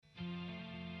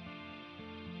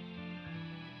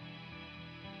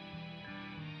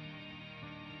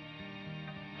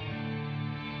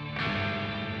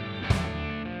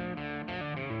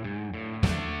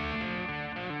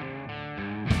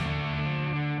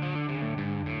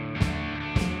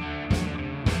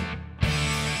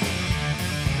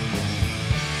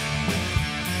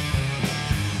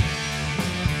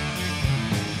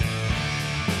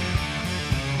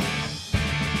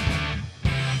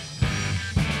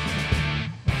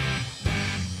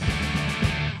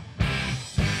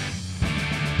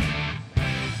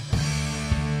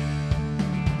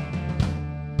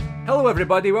Hello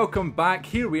everybody, welcome back.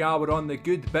 Here we are, we're on the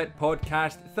Good Bit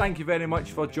podcast. Thank you very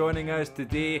much for joining us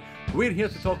today. We're here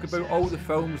to talk about all the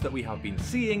films that we have been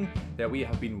seeing, that we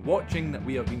have been watching, that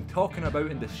we have been talking about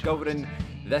and discovering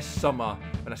this summer.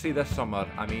 When I say this summer,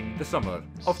 I mean the summer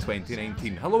of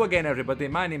 2019. Hello again everybody,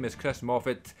 my name is Chris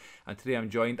Moffat and today I'm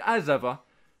joined as ever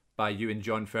by Ewan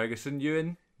John Ferguson.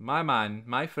 Ewan, my man,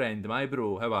 my friend, my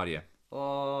bro, how are you?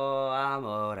 Oh, I'm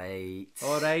alright.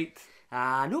 Alright.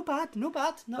 No bad. No,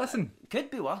 Listen. Could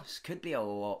be worse. Could be a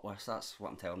lot worse. That's what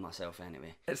I'm telling myself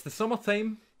anyway. It's the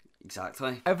summertime.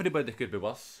 Exactly. Everybody could be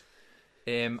worse.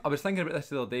 I was thinking about this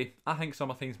the other day. I think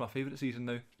summertime's my favourite season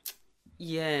now.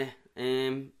 Yeah.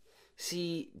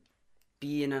 See,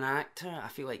 being an actor, I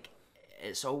feel like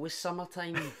it's always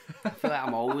summertime. I feel like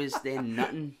I'm always then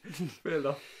nutting. Fair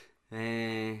enough.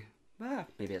 Well,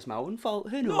 maybe it's my own fault.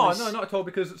 Who No, knows? not at all,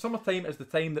 because summertime is the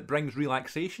time that brings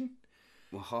relaxation.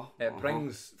 It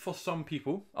brings, for some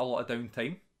people, a lot of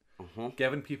downtime.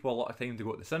 Giving people a lot of time to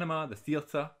go to the cinema, the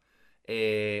theatre,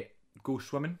 go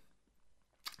swimming.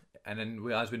 And then,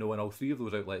 as we know, in all three of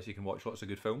those outlets, you can watch lots of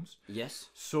good films. Yes.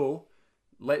 So,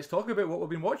 let's talk about what we've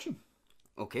been watching.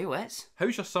 Okay, let's.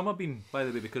 How's your summer been, by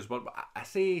the way? Because I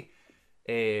say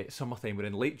summertime, we're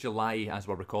in late July as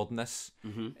we're recording this.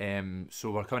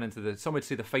 So we're coming into some would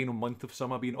say the final month of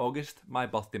summer being August. My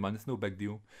birthday month, no big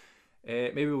deal.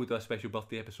 Maybe we'll do a special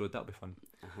birthday episode, that'll be fun.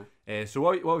 So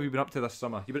what have you been up to this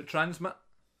summer? You been at Transmit?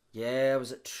 Yeah, I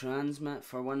was at Transmit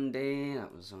for one day.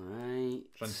 That was alright.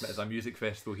 Transmit is a music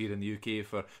festival here in the UK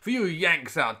for you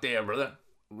Yanks out there, brother.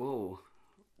 Whoa.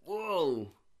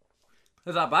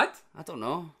 Is that bad? I don't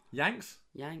know. Yanks?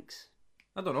 Yanks.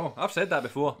 I don't know. I've said that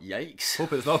before. Yikes.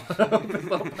 Hope it's not. Hope it's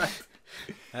not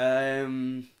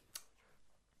bad.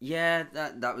 Yeah,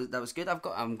 that was good.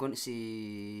 I'm going to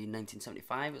see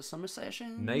 1975 at Summer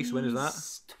Session. Nice. When is that?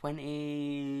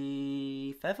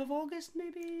 25th of August,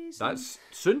 maybe. That's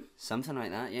soon. Something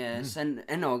like that. Yeah, it's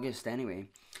in August anyway.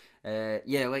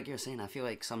 Yeah, like you were saying, I feel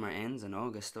like summer ends in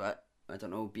August. I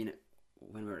don't know. When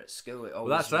we were at school, it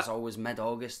always was always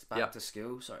mid-August, back to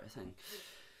school sort of thing.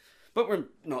 But we're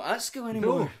not at school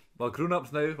anymore. No, we're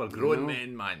grown-ups now. We're grown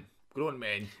men, man. Grown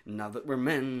men. Now that we're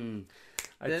men.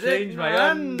 I changed my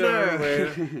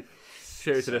underwear.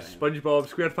 Shout out to the SpongeBob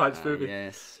SquarePants movie.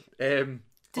 Yes.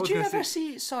 Did you ever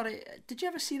see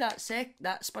that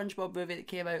SpongeBob movie that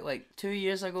came out like 2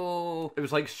 years ago? It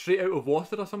was like Straight Out of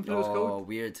Water or something. It was called. Oh,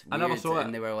 weird. I never saw it.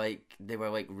 And they were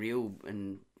like real,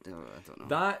 and I don't know.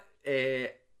 That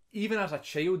even as a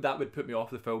child, that would put me off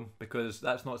the film because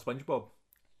that's not SpongeBob.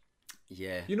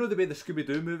 Yeah. You know the way the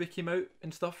Scooby-Doo movie came out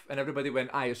and stuff, and everybody went,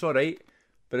 "Aye, it's all right,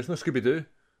 but it's no Scooby-Doo."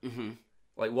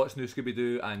 Like What's New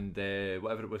Scooby-Doo and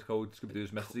whatever it was called,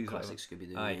 Scooby-Doo's Mysteries. Classic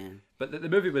Scooby-Doo. Aye. Yeah. But the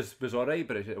movie was all right,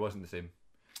 but it wasn't the same.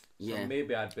 Yeah. So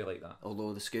maybe I'd be like that.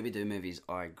 Although the Scooby-Doo movies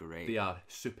are great. They are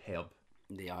superb.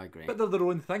 They are great. But they're their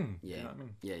own thing. Yeah. You know what I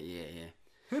mean? Yeah.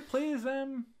 Who plays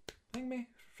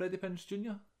Freddie Prinze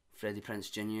Jr.? Freddie Prinze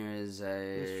Jr.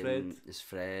 is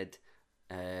Fred.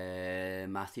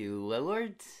 Matthew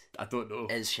Lillard. I don't know.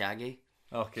 Is Shaggy.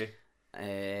 Okay.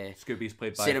 Scooby's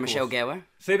played by Sarah Michelle Gellar.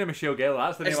 Sarah Michelle Gellar.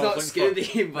 That's the name. It's I not was looking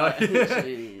Scooby, but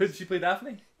Who did she play?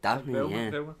 Daphne.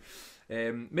 Daphne.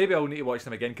 Yeah. Maybe I'll need to watch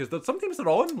them again because sometimes they're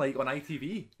on like on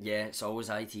ITV. Yeah, it's always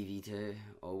ITV too.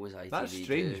 Always ITV. That's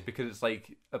strange because it's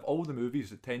like of all the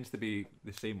movies, it tends to be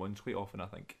the same ones quite often. I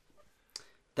think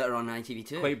that are on ITV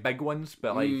too. Quite big ones,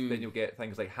 but like then you'll get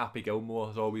things like Happy Gilmore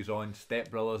is always on, Step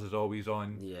Brothers is always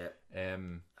on. Yeah.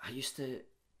 I used to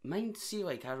mind see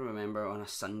like I remember on a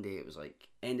Sunday it was like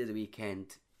end of the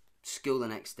weekend, school the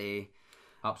next day.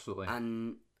 Absolutely.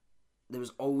 And there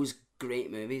was always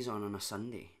great movies on a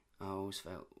Sunday. I always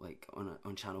felt like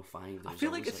on Channel 5 I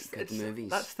feel like it's good movies.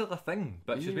 That's still a thing,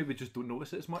 but it's just maybe we just don't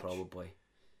notice it as much. Probably.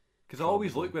 Because I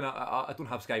always look when I don't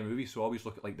have Sky Movies, so I always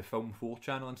look at like the Film 4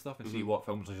 channel and stuff and see what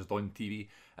films are just on TV.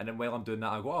 And then while I'm doing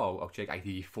that, I go, I'll check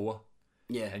ITV4.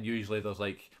 Yeah. And usually there's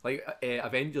like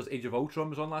Avengers Age of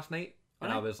Ultron was on last night,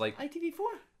 and I was like ITV4.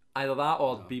 Either that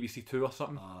or BBC Two or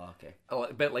something. Oh, okay.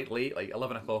 A bit like late, like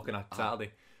 11 o'clock on a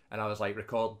Saturday, and I was like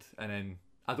record, and then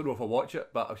I don't know if I watch it,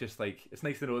 but I was just like, it's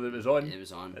nice to know that it was on. It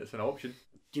was on. It's an option.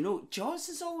 Do you know Jaws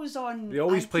is always on? They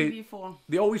always ITV4.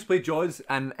 They always play Jaws,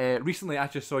 and recently I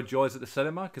just saw Jaws at the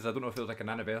cinema because I don't know if it was like an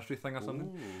anniversary thing or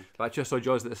something. But I just saw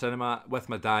Jaws at the cinema with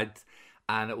my dad,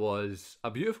 and it was a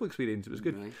beautiful experience. It was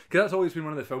good because that's always been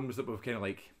one of the films that we've kind of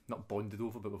like not bonded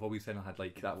over, but we've always kind of had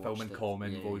like that film in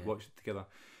common. We've always watched it together.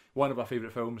 One of our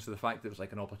favourite films, so the fact that it was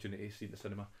like an opportunity to see it at the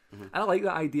cinema. And I like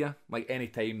that idea. Like any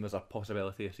time there's a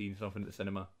possibility of seeing something at the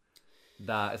cinema,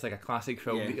 that it's like a classic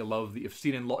film that you love, that you've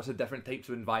seen in lots of different types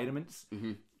of environments.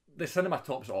 the cinema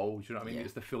tops it all. Do you know what I mean? Yeah.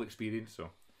 It's the full experience. So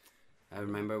I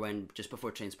remember when just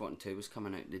before Trainspotting 2 was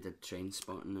coming out, they did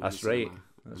Trainspotting. That's right.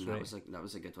 That's right. That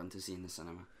was a good one to see in the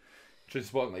cinema.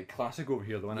 Trainspotting, like classic over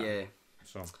here, though, isn't it? Yeah.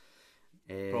 So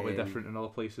probably different in other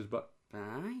places, but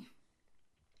aye.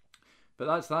 But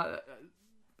that's that.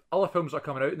 Other films that are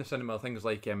coming out in the cinema are things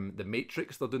like The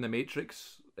Matrix. They're doing The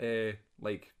Matrix,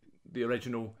 like the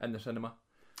original in the cinema.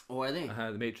 Oh, are they?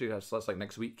 The Matrix. That's like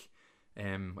next week,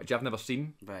 which I've never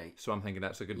seen. Right. So I'm thinking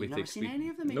that's a good way to experience. You've never seen any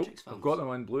of the Matrix films? I've got them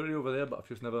on Blu-ray over there, but I've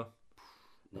just never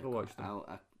watched them.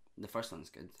 The first one's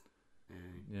good.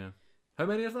 Yeah. How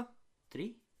many is there?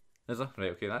 3. Is there?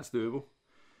 Right. Okay, that's doable.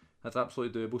 That's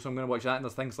absolutely doable. So I'm going to watch that. And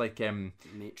there's things like The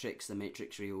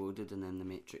Matrix Reloaded, and then The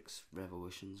Matrix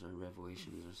Revolutions or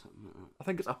Revelations or something like that. I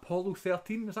think it's Apollo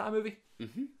 13. Is that a movie?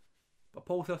 Mm-hmm.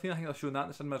 Apollo 13. I think they're showing that in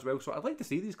the cinema as well. So I'd like to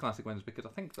see these classic ones because I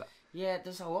think that. Yeah,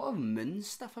 there's a lot of moon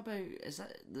stuff about.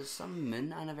 There's some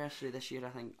moon anniversary this year? I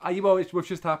think. Well, we've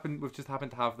just happened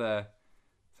to have the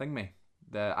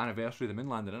the anniversary of the moon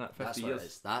landing, in it. 50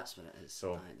 years. That's what it is.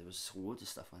 So there was loads of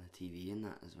stuff on the TV in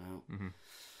that as well. Mm-hmm.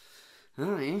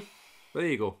 Aye. But there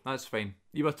you go. That's fine.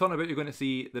 You were talking about you're going to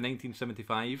see the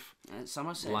 1975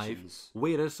 Summer Sessions. Live.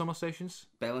 Where is Summer Sessions?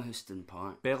 Bellahouston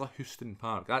Park. Bellahouston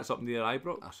Park. That's up near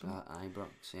Ibrox. Up at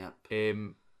Ibrox, yep.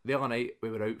 The other night we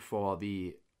were out for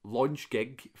the launch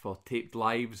gig for Taped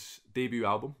Live's debut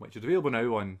album, which is available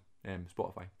now on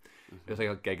Spotify. Mm-hmm. It's like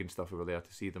a gig and stuff over there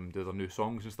to see them do their new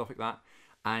songs and stuff like that.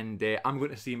 And I'm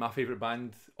going to see my favourite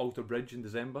band, Alter Bridge, in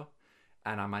December.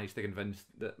 And I managed to convince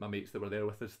my mates that were there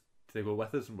with us to go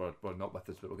with us, and we're not with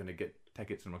us, but we're going to get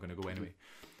tickets and we're going to go anyway.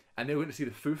 And they're going to see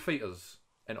the Foo Fighters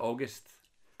in August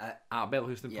at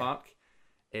Bellahouston Park,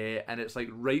 and it's like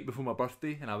right before my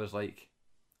birthday, and I was like,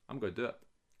 I'm going to do it.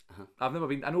 I've never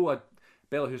been. I know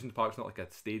Bellahouston Park's not like a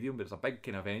stadium, but it's a big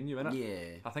kind of venue, isn't it?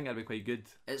 Yeah. I think that'd be quite good.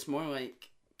 It's more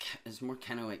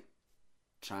kind of like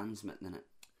transmitting in it.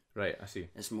 Right, I see.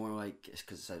 It's more like it's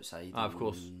because it's outside. Of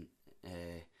course.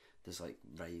 There's like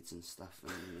rides and stuff,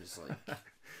 and there's like.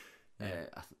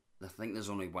 I think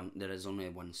there is only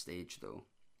one stage though.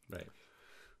 Right.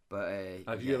 But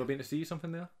have you ever been to see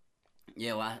something there?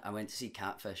 Yeah, well, I went to see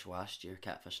Catfish last year.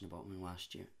 Catfish and the Bottlemen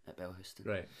last year at Bellahouston.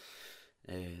 Right.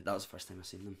 That was the first time I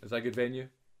seen them. Is that a good venue?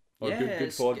 Or yeah,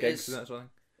 good for gigs and that sort of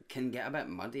thing? Can get a bit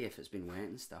muddy if it's been wet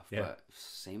and stuff. Yeah. But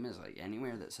same as like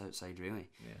anywhere that's outside, really.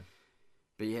 Yeah.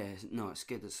 But yeah, no, it's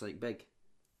good. It's like big.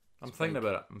 I'm thinking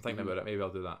about it. Maybe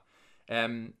I'll do that.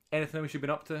 Anything else you've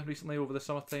been up to recently over the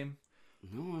summertime?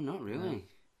 No, not really.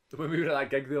 When we were at that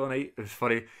gig the other night, it was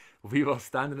funny. We were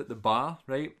standing at the bar,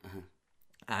 right?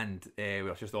 And we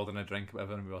were just ordering a drink,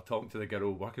 whatever, and we were talking to the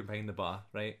girl working behind the bar,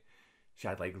 right? She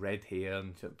had like red hair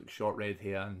and she had short red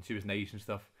hair, and she was nice and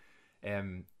stuff.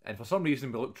 And for some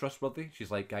reason, we looked trustworthy.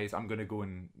 She's like, guys, I'm going to go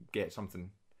and get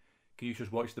something. Can you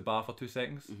just watch the bar for 2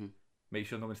 seconds? Make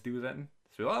sure no one steals anything.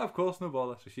 So, of course, no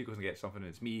bother. So she goes and gets something,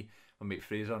 and it's me, my mate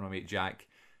Fraser, and my mate Jack.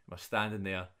 And we're standing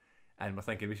there, and we're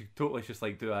thinking we should totally just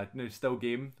like do a still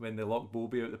game when they lock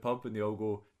Bobby out the pub and they all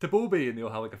go to Bobby and they all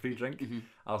have like a free drink.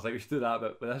 I was like, we should do that,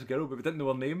 but with this girl, but we didn't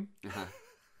know her name.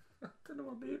 Didn't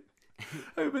know her name.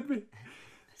 How would we?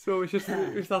 So we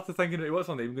started thinking, right, what's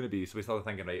her name going to be? So we started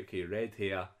thinking, right, okay, red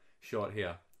hair, short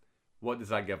hair. What does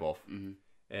that give off?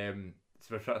 So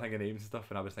we're trying to think of names and stuff,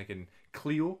 and I was thinking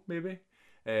Cleo, maybe.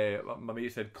 My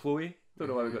mate said Chloe. Don't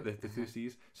know why we got the 2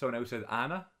 C's. Someone else said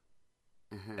Anna.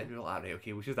 And we were like, right,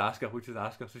 okay, we'll just ask her.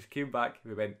 So she came back.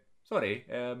 We went, sorry,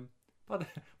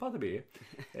 pardon me.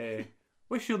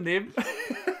 What's your name?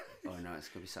 Oh no, it's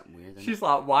gonna be something weird. She's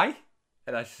like, why?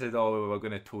 And I said, oh, we were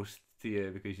going to toast to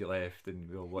you because you left, and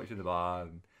we were watching the bar,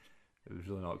 and it was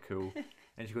really not cool.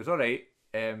 And she goes, all right.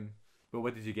 Well,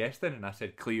 what did you guess then? And I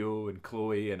said Cleo and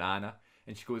Chloe and Anna.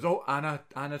 And she goes, oh,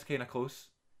 Anna's kind of close.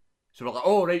 So we're like,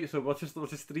 oh right, so we're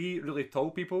just 3 really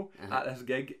tall people at this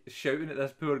gig shouting at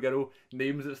this poor girl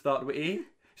names that start with A.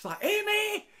 She's like,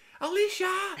 Amy,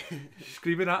 Alicia, she's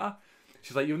screaming at her.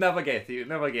 She's like, you'll never get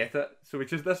it. So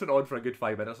this went on for a good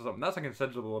 5 minutes or something. That's a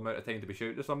considerable amount of time to be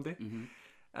shouting to somebody.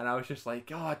 And I was just like,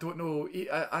 oh, I don't know,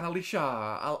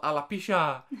 Annalicia,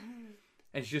 Alapisha.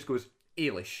 And she just goes,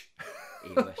 Ailish.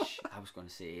 Ailish. I was going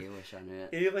to say Ailish, I knew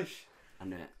it. Ailish. I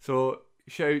knew it. So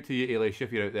shout out to you, Ailish,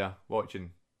 if you're out there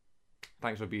watching.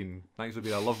 Thanks for being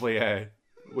a lovely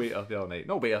waiter the other night.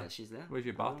 No waiter. Yeah, she's there. Where's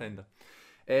your bartender?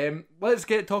 Let's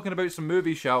get talking about some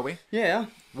movies, shall we? Yeah.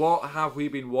 What have we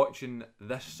been watching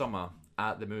this summer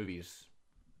at the movies?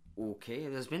 Okay,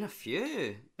 there's been a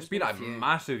few. It's been a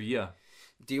massive year.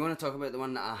 Do you want to talk about the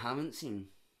one that I haven't seen?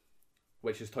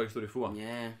 Which is Toy Story 4.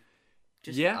 Yeah.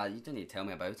 Just, you don't need to tell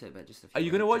me about it, but just. Are you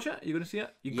going to watch it? Are you going to see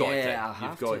it? I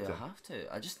have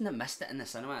to. I just missed it in the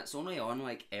cinema. It's only on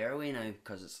like early now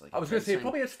because it's like. I was going to say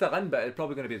probably it's still in, but it's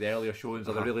probably going to be the earlier showings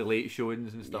or the really late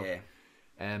showings and stuff. Yeah.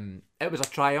 It was a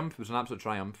triumph. It was an absolute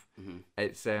triumph. Mm-hmm.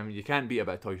 It's you can't beat it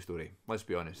about Toy Story. Let's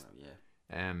be honest.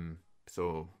 Yeah.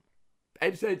 So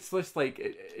it's just like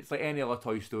it's like any other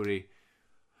Toy Story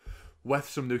with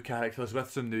some new characters, with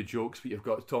some new jokes. But you've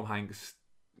got Tom Hanks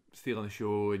stealing the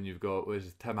show, and you've got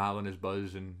Tim Allen as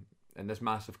Buzz, and this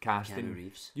massive casting. Keanu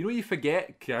Reeves. You know, you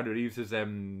forget Keanu Reeves is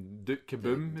Duke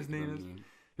Kaboom. His name is.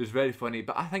 Who's very funny.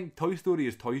 But I think Toy Story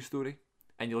is Toy Story,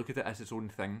 and you look at it as its own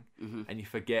thing, and you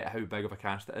forget how big of a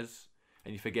cast it is,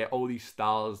 and you forget all these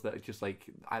stars that have just like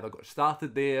either got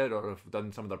started there or have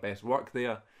done some of their best work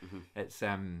there. It's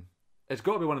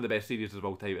got to be one of the best series of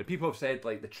all time. And people have said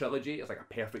like the trilogy is like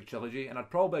a perfect trilogy, and I'd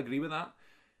probably agree with that.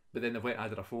 But then they went and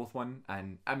added a fourth one,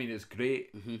 and I mean it's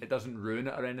great. It doesn't ruin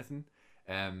it or anything.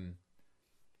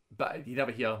 But you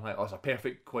never hear like, oh, it's a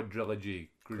perfect quadrilogy.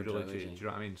 Do you know what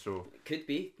I mean? So could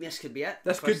be. This could be it.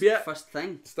 Could be it. First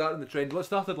thing. Starting the trend. Well, it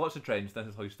started lots of trends. This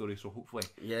is Toy Story, so hopefully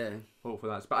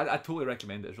that's. But I totally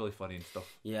recommend it. It's really funny and stuff.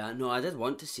 Yeah, no, I did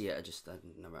want to see it. I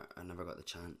never got the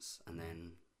chance. And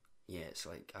then, it's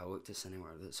like I looked at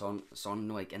Cineworld. It's on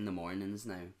like in the mornings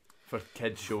now. For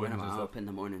kids showing and stuff. Up in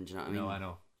the morning. Do you know what I mean? No, I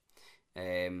know.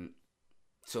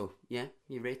 So yeah,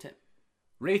 you rate it.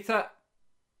 Rate it.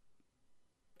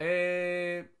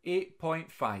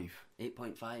 8.5.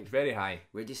 8.5. Very high.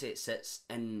 Where do you say it sits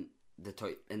within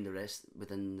the rest of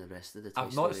the Toy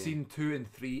I've Story? not seen 2 and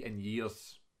 3 in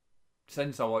years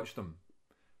since I watched them,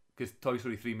 because Toy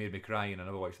Story 3 made me cry, and I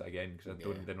never watched that again because I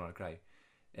didn't want to cry.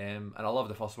 And I love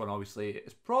the first one. Obviously,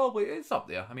 it's up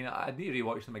there. I mean, I need to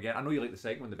rewatch them again. I know you like the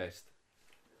second one the best.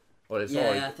 I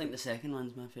think the second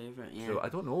one's my favourite. Yeah. So I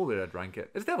don't know where I'd rank it.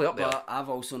 It's definitely up there. But I've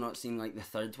also not seen like the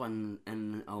third one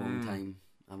in a long time.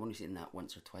 I've only seen that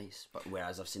once or twice, but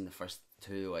whereas I've seen the first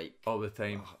two like all the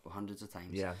time, hundreds of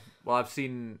times. Yeah, well, I've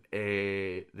seen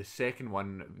the second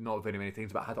one not very many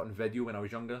times, but I had it on video when I was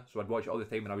younger, so I'd watch it all the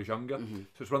time when I was younger.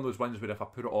 So it's one of those ones where if I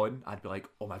put it on, I'd be like,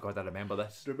 "Oh my god, I remember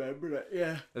this." Remember it?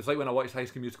 Yeah. It's like when I watched High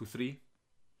School Musical 3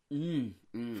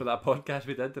 for that podcast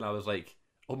we did, and I was like,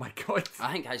 "Oh my god!"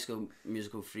 I think High School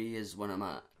Musical 3 is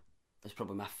it's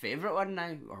probably my favourite one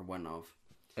now, or one of.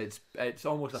 It's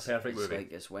almost a perfect movie.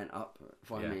 Like it's went up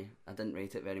for me. I didn't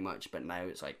rate it very much, but now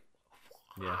it's like.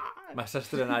 Yeah, my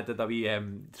sister and I did a wee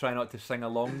try not to sing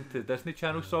along to Disney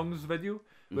Channel songs video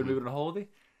when we were on holiday,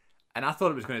 and I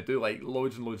thought it was going to do like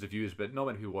loads and loads of views, but not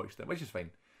many people watched it, which is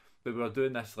fine. But we were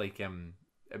doing this like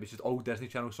it was just all Disney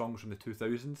Channel songs from the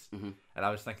 2000s, and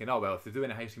I was thinking, oh well, if they do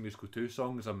any High School Musical 2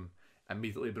 songs, I'm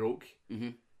immediately broke.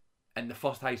 And the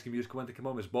first High School Musical one to come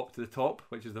on was Bop to the Top,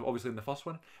 which is obviously in the first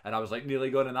one, and I was like nearly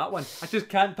gone in that one. I just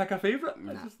can't pick a favourite.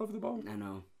 I just love them all. I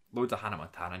know. Loads of Hannah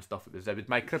Montana and stuff. It was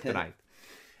my kryptonite.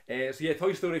 So yeah,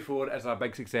 Toy Story 4 is a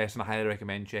big success, and I highly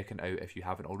recommend checking it out if you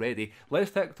haven't already.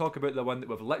 Let's talk about the one that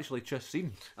we've literally just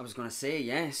seen. I was going to say,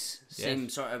 yes. Same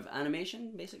sort of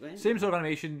animation, basically. Same sort of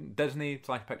animation,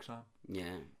 Disney/Pixar.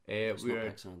 Yeah. It's not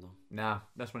Pixar, though. Nah,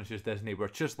 this one is just Disney. We're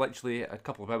just literally a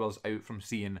couple of hours out from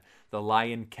seeing the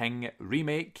Lion King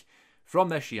remake from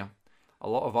this year. A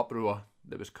lot of uproar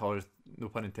that was caused, no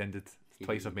pun intended.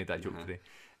 Twice I've made that joke today.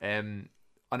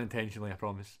 Unintentionally, I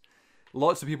promise.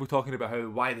 Lots of people talking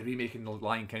about why they're remaking The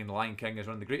Lion King. The Lion King is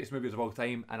one of the greatest movies of all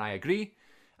time, and I agree.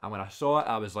 And when I saw it,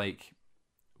 I was like,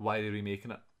 why are they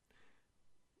remaking it?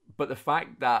 But the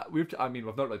fact that we've not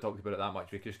really talked about it that much.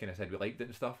 We just kind of said we liked it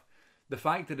and stuff. The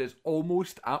fact that it's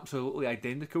almost absolutely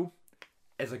identical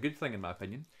is a good thing, in my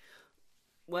opinion.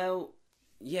 Well,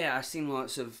 yeah, I've seen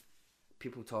lots of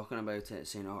people talking about it,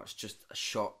 saying, "Oh, it's just a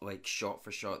shot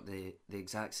for shot, the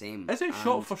exact same." Is it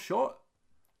shot for shot?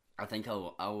 I think a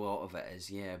lot of it is,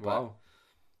 yeah. But wow.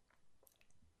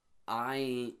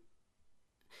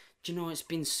 Do you know, it's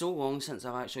been so long since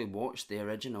I've actually watched the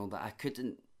original that I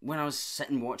couldn't. When I was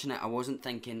sitting watching it, I wasn't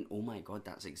thinking, "Oh my god,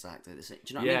 that's exactly the same."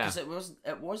 Do you know what I mean? Because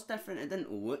it was different. It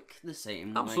didn't look the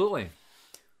same. Absolutely.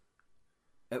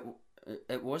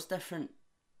 It was different,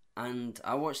 and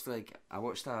I watched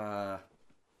a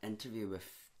interview with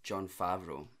Jon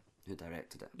Favreau, who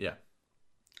directed it. Yeah.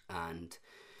 And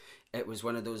it was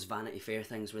one of those Vanity Fair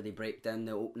things where they break down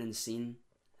the opening scene.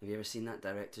 Have you ever seen that?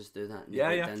 Directors do that. And they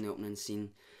break down the opening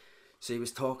scene. So he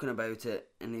was talking about it,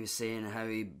 and he was saying how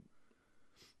he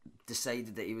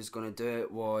decided that he was going to do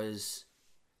it was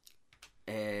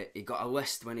he got a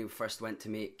list when he first went to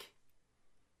make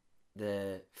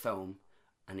the film,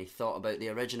 and he thought about the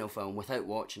original film without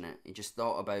watching it. He just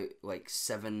thought about like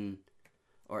 7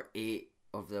 or 8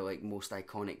 of the like most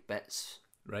iconic bits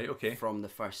Right, okay. From the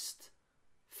first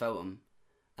film,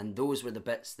 and those were the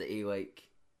bits that he like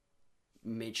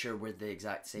made sure were the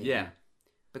exact same. Yeah.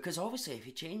 Because obviously, if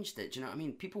he changed it, do you know what I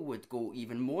mean? People would go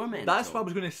even more mental. That's what I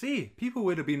was going to say. People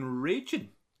would have been raging.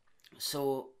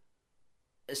 So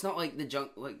it's not like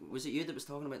was it you that was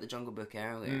talking about the Jungle Book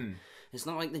earlier? It's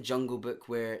not like the Jungle Book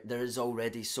where there is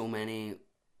already so many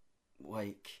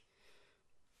like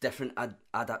different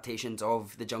adaptations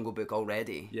of the Jungle Book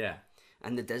already. Yeah.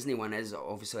 And the Disney one is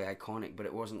obviously iconic, but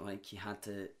it wasn't like you had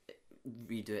to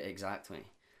redo it exactly.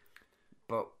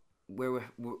 But we're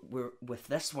with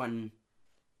this one,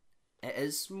 it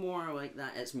is more like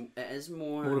that. It is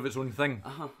more of its own thing.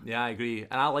 Yeah, I agree,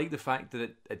 and I like the fact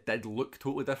that it did look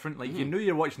totally different. Like you knew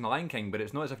you're watching The Lion King, but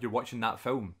it's not as if you're watching that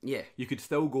film. Yeah, you could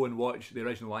still go and watch the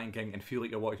original Lion King and feel like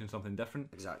you're watching something different.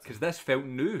 Exactly, because this felt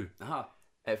new.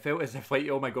 It felt as if like,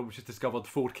 oh my god, we just discovered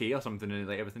 4K or something, and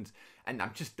like everything's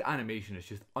the animation is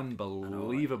just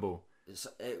unbelievable.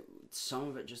 Some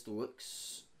of it just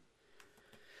looks.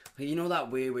 You know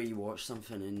that way where you watch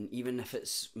something and even if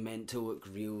it's meant to look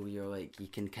real, you're like, you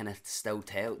can kind of still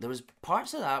tell. There was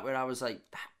parts of that where I was like,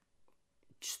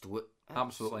 just look.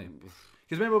 Absolutely.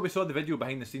 Because remember we saw the video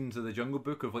behind the scenes of the Jungle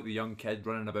Book of like the young kid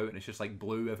running about and it's just like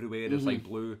blue everywhere. It's like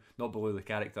blue, not blue the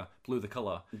character, blue the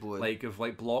colour. Like of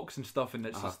like blocks and stuff, and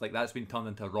it's just like that's been turned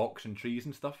into rocks and trees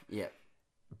and stuff. Yeah.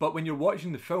 But when you're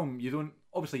watching the film, you don't,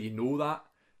 obviously you know that,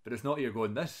 but it's not you're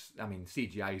going, this, I mean,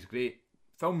 CGI is great.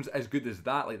 Films as good as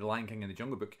that, like The Lion King and The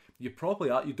Jungle Book, you probably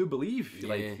are, you do believe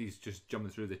like he's just jumping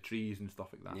through the trees and stuff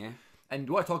like that. Yeah. And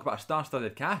what I talk about a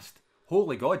star-studded cast,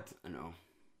 holy god. I know.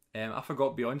 I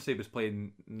forgot Beyonce was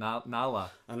playing Nala.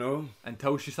 I know.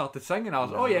 Until she started singing, I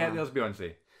was oh yeah, there's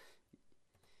Beyonce.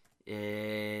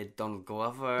 Donald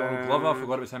Glover. I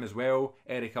forgot it was him as well.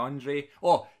 Eric Andre.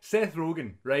 Oh, Seth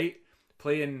Rogen, right?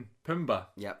 Playing Pumbaa.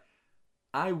 Yep.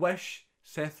 I wish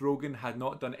Seth Rogen had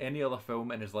not done any other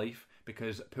film in his life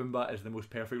because Pumbaa is the most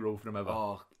perfect role for him ever.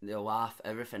 Oh, the laugh,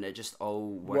 everything, it just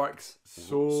all works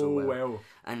so well.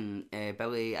 And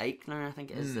Billy Eichner, I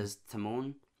think it is, as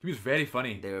Timon. He was very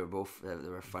funny. They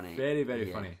were funny. Very,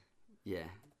 very funny. Yeah,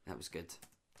 that was good.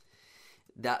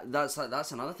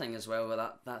 That's another thing as well.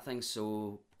 That thing's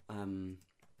so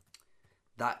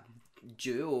that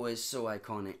duo is so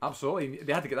iconic. Absolutely,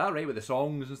 they had to get that right with the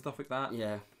songs and stuff like that.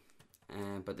 Yeah,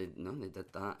 but they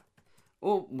did that.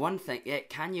 Oh, one thing. Yeah,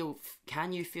 can you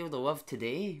feel the love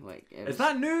today? Like, is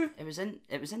that new? It was in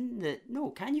the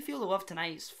Can you feel the love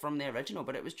tonight's from the original,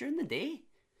 but it was during the day.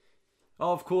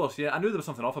 Oh, of course, yeah. I knew there was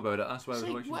something off about it. That's why I was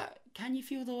watching. What? Can you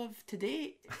feel the love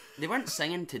today? They weren't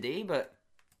singing today, but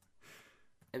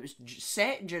it was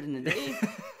set during the day.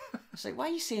 It's like, why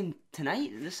are you saying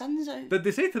tonight? The sun's out. Did they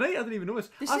say tonight? I didn't even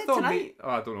notice. They said tonight.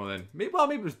 I don't know then. Maybe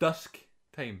it was dusk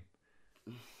time.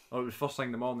 Or it was first thing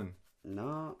in the morning.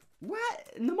 No.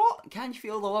 What? In the morning? Can you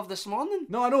feel the love this morning?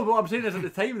 No, I know, but what I'm saying is at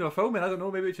the time they were filming, I don't know,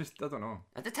 maybe it's just, I don't know.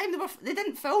 At the time they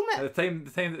didn't film it? At the time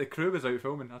that the crew was out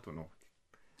filming, I don't know.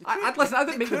 I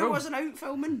didn't make the film. The crew wasn't out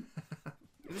filming.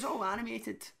 It was all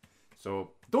animated.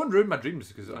 So, don't ruin my dreams,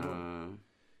 because I know. I'm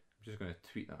just going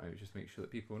to tweet that out, just to make sure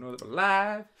that people know that we're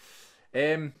live.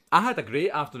 I had a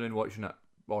great afternoon watching it,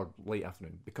 or late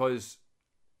afternoon, because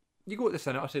you go to the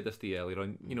cinema, I said this to you earlier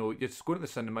on, you know, you're just going to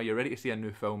the cinema, you're ready to see a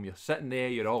new film, you're sitting there,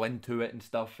 you're all into it and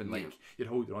stuff, and like, you're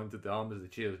holding on to the arms of the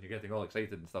chairs and you're getting all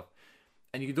excited and stuff,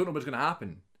 and you don't know what's going to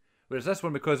happen. Whereas this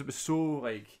one, because it was so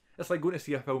like, it's like going to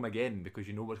see a film again because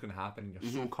you know what's going to happen and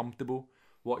you're so comfortable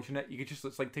watching it, you could just,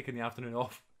 it's like taking the afternoon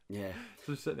off. Yeah.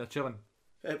 So just sitting there chilling.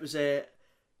 It was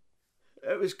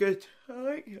good. I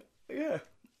like it. Yeah.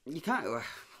 You can't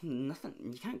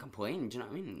complain, do you know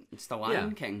what I mean? It's the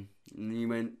Lion King. And you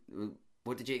went,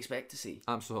 what did you expect to see?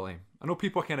 Absolutely. I know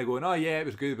people are kind of going, oh yeah, it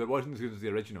was good, but it wasn't as good as the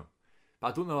original. But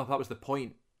I don't know if that was the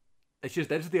point. It's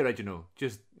just, it's the original,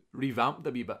 just revamped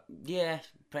a wee bit. Yeah,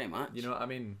 pretty much. You know what I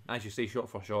mean? As you say, shot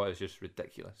for shot is just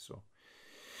ridiculous, so...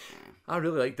 I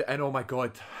really liked it, and oh my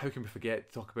god, how can we forget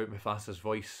to talk about Mufasa's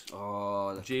voice?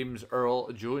 Oh, James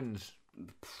Earl Jones.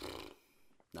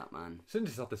 That man. As soon as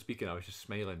he started speaking, I was just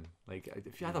smiling. Like,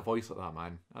 if you had a voice like that,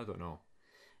 man, I don't know.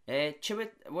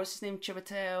 What's his name?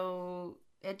 Chiwetel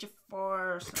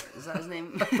Ejiofor? Is that his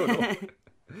name? I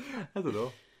don't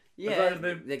know. Yeah, is that his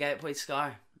name? The guy that played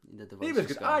Scar. He did the voice. He was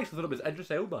good. Scar. I actually thought it was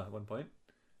Idris Elba at one point.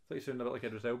 I thought he sounded a bit like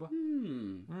Idris Elba.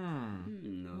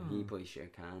 No, he plays Shere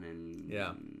Khan in...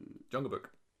 Yeah. Jungle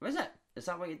Book. Was it? Is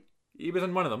that what he was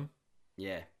in one of them.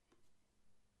 Yeah.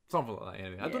 Something like that,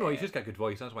 anyway. I don't know, he's just got a good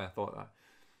voice, that's why I thought that.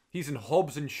 He's in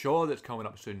Hobbs and Shaw that's coming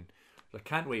up soon, which I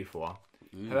can't wait for.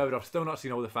 However, I've still not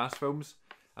seen all the Fast films.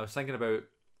 I was thinking about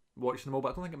watching them all, but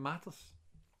I don't think it matters.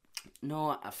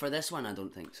 No, for this one I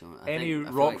don't think so. I Any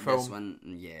feel rock like film? This one,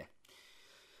 yeah.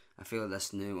 I feel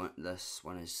this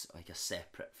one is like a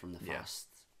separate from the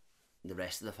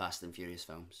rest of the Fast and Furious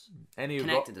films.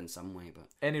 Connected in some way, but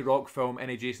any rock film,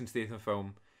 any Jason Statham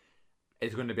film,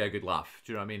 is going to be a good laugh.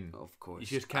 Do you know what I mean? Of course. You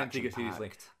just can't take it seriously.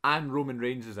 Action-packed. And Roman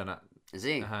Reigns is in it. Is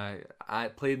he? I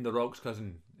played The Rock's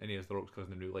cousin, and he is The Rock's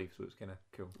cousin in real life, so it's kind of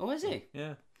cool. Oh, is he?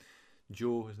 Yeah.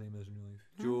 Joe, his name is in real life.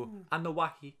 Joe and the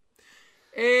Wacky.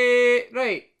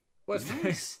 Right. What's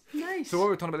Nice. Nice. So what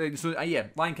were we talking about then? So yeah,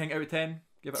 Lion King out of 10.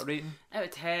 Give it a rating. Out of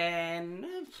 10,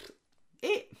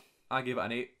 8. I gave it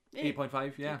an 8.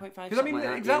 8.5, yeah. 8.5, Because I mean, something like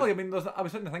that, exactly. yeah. I mean, I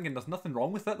was sitting there thinking, there's nothing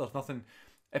wrong with it. There's nothing.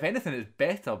 If anything, it's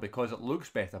better because it looks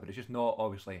better, but it's just not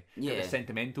obviously got the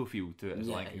sentimental feel to it as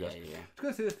Lion King does. I was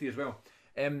going to say this to you as well.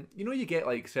 You know, you get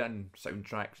like certain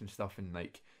soundtracks and stuff, and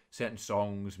like certain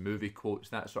songs, movie quotes,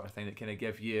 that sort of thing that kind of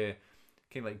give you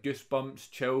kind of like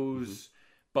goosebumps, chills,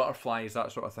 butterflies,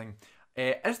 that sort of thing.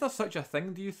 Is there such a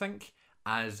thing, do you think,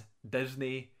 as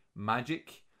Disney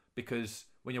magic? Because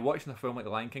when you're watching a film like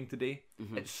The Lion King today,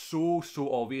 it's so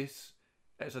obvious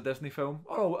it's a Disney film.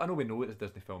 Oh, I know we know it's a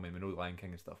Disney film and we know The Lion King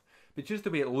and stuff, but just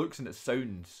the way it looks and it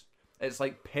sounds, it's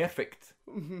like perfect.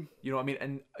 You know what I mean?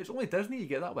 And it's only Disney you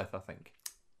get that with, I think.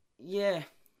 Yeah.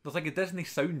 There's like a Disney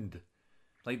sound,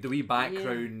 like the wee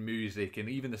background music and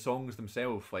even the songs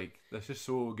themselves. Like, that's just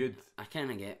so good. I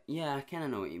kind of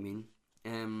know what you mean.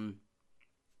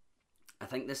 I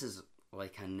think this is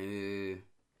like a new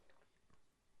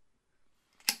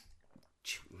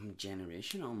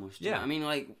generation almost. Yeah. I mean,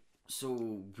 like,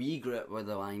 so we grew up with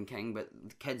The Lion King, but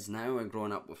the kids now are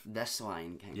growing up with this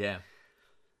Lion King. Yeah.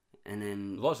 And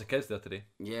then Lots of kids there today.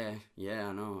 yeah,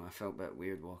 I know. I felt a bit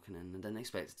weird walking in. I didn't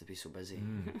expect it to be so busy.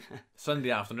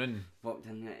 Sunday afternoon. Walked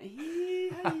in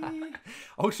there.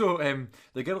 Also,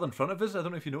 the girl in front of us, I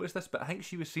don't know if you noticed this, but I think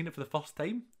she was seeing it for the first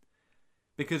time.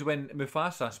 Because when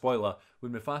Mufasa, spoiler,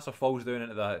 when Mufasa falls down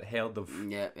into the herd of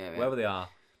wherever they are,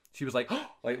 she was like,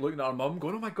 like looking at her mum,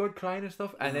 going, "Oh my god," crying and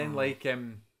stuff. And then like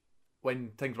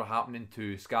when things were happening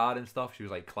to Scar and stuff, she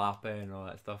was like clapping and all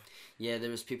that stuff. Yeah,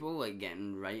 there was people like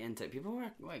getting right into it. People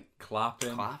were like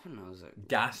clapping. I was like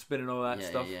gasping and all that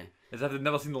stuff. Yeah. As if they'd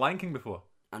never seen The Lion King before.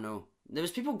 I know. There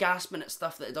was people gasping at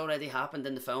stuff that had already happened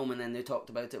in the film, and then they talked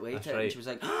about it later. That's right. And she was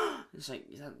like, "It's like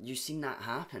you've seen that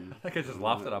happen." I think I just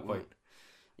laughed at that point.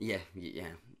 Yeah.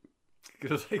 Because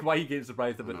I was like, why are you getting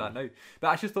surprised about that now? But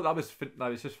I just thought that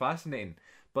was just fascinating.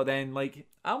 But then, like,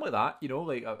 I'm like that, you know,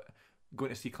 like going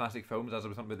to see classic films, as I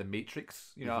was talking about The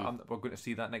Matrix. You know, we're going to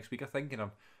see that next week, I think,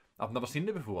 and I've never seen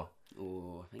it before.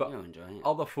 Oh, I think you'll enjoy it.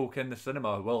 Other folk in the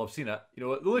cinema will have seen it. You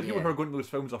know, the only people who are going to those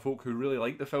films are folk who really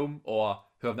like the film or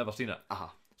who have never seen it.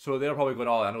 So they're probably going,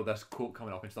 "Oh, I know this quote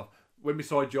coming up and stuff." When we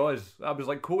saw Jaws, I was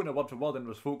like quoting it word for word, and there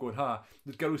was folk going,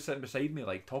 this girl was sitting beside me,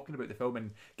 like talking about the film and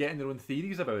getting their own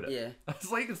theories about it. Yeah. I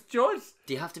was like, it's Jaws.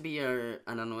 Do you have to be an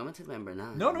Unlimited member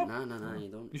now? No, you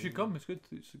don't. You should come. It's good.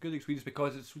 It's a good experience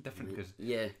because it's so different. Because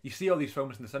you see all these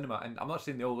films in the cinema, and I'm not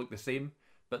saying they all look the same,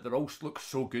 but they all look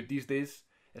so good these days.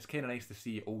 It's kind of nice to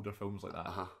see older films like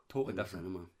that. Totally different.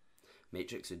 Cinema.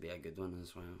 Matrix would be a good one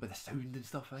as well. With the sound and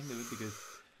stuff, I think it would be good.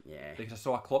 Yeah. Because I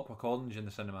saw A Clockwork Orange in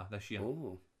the cinema this year.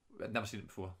 Oh. I'd never seen it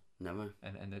before. Never.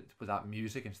 And with that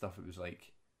music and stuff, it was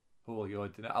like, holy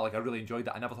god. And I really enjoyed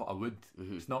it. I never thought I would.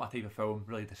 It's not a type of film,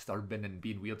 really disturbing and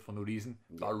being weird for no reason,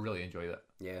 but I really enjoyed it.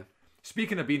 Yeah.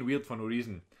 Speaking of being weird for no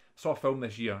reason, I saw a film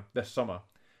this summer,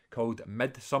 called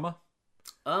Midsummer.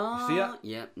 You see it?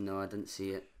 Yeah, no, I didn't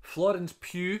see it. Florence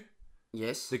Pugh.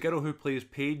 Yes. The girl who plays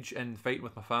Paige in Fighting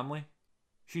with My Family.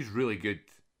 She's really good.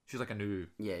 She's like a new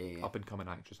up and coming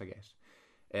actress, I guess.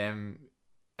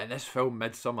 In this film,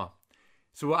 Midsummer.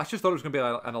 So I just thought it was going to be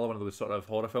another one of those sort of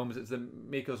horror films. It's the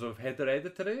makers of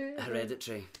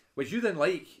Hereditary. Which you didn't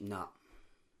like. Nah.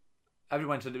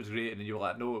 Everyone said it was great, and then you were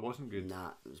like, no, it wasn't good.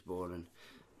 Nah, it was boring.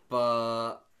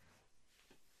 But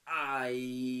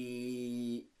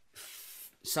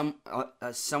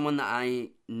someone that I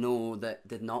know that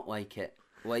did not like it,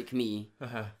 like me,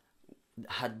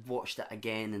 had watched it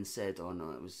again and said, "Oh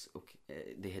no, it was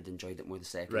okay." They had enjoyed it more the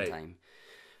second time.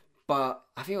 But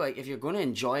I feel like if you're going to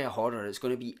enjoy a horror, it's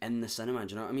going to be in the cinema.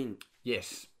 Do you know what I mean?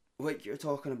 Yes. Like you're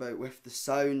talking about with the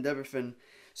sound, everything.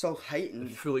 It's all heightened.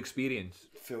 The full experience.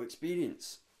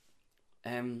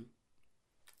 And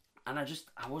I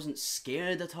wasn't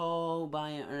scared at all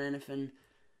by it or anything.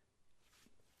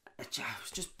 I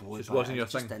was just bored. It just wasn't your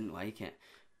thing. I just didn't like it.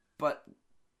 But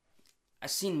I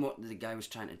seen what the guy was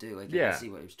trying to do. Like I could see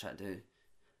what he was trying to do.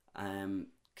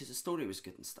 Because the story was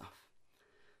good and stuff.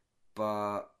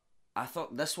 But I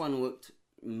thought this one looked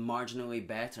marginally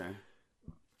better.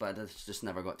 but I just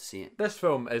never got to see it. This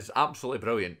film is absolutely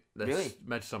brilliant. This Really?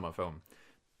 Midsommar film.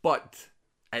 But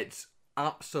it's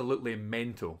absolutely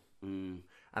mental. And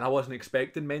I wasn't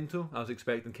expecting mental. I was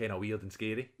expecting kind of weird and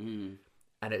scary.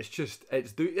 And it's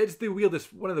the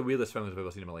weirdest, one of the weirdest films I've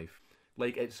ever seen in my life.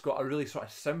 Like, it's got a really sort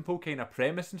of simple kind of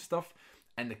premise and stuff,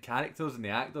 and the characters and the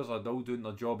actors are all doing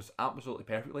their jobs absolutely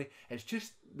perfectly. It's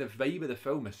just, the vibe of the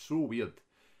film is so weird.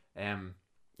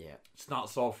 Yeah.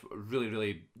 Starts off really,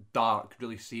 really dark,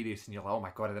 really serious, and you're like, oh my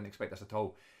god, I didn't expect this at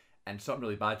all. And something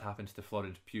really bad happens to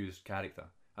Florence Pugh's character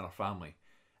and her family.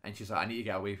 And she's like, I need to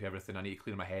get away from everything, I need to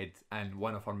clear my head. And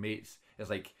one of her mates is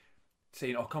like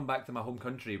saying, I'll come back to my home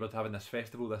country, we're having this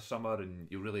festival this summer and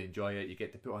you'll really enjoy it. You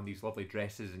get to put on these lovely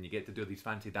dresses and you get to do these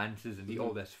fancy dances and eat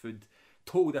all this food.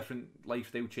 Total different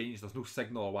lifestyle change. There's no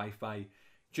signal or Wi-Fi.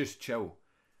 Just chill.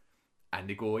 And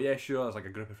they go, yeah, sure, there's like a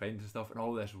group of friends and stuff, and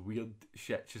all this weird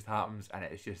shit just happens, and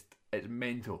it's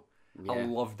mental. Yeah. I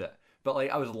loved it. But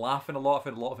like, I was laughing a lot, I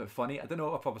found a lot of it funny. I don't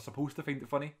know if I was supposed to find it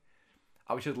funny.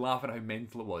 I was just laughing at how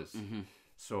mental it was.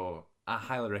 So I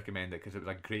highly recommend it, because it was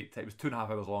a great time. It was 2.5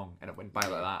 hours long, and it went by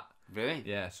like that. Really?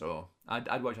 Yeah, so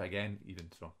I'd watch it again, even,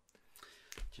 so.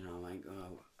 Do you know, like,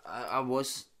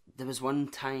 there was one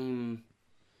time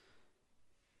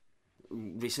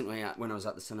recently when I was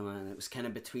at the cinema, and it was kind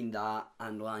of between that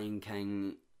and Lion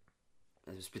King.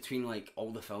 It was between like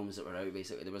all the films that were out,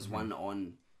 basically. There was one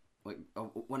on, like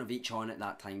one of each on at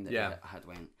that time that I had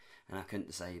went, and I couldn't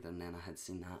decide, and then I had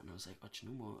seen that, and I was like, oh, do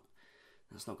you know what,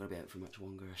 that's not going to be out for much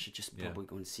longer, I should just probably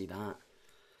go and see that.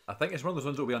 I think it's one of those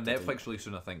ones that will be on Netflix really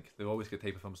soon. I think they always get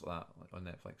type of films like that, like, on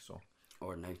Netflix, so.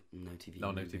 Or Now TV.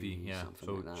 No, Now TV, yeah.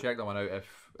 So like that. Check that one out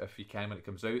if you can when it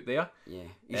comes out there. Yeah.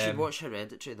 You should watch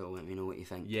Hereditary though, let me know what you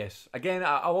think. Yes. Again,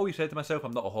 I've always said to myself,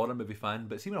 I'm not a horror movie fan,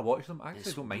 but see when I watch them, I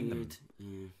actually don't mind them.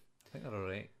 Yeah. I think they're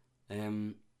alright.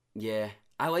 Yeah.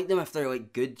 I like them if they're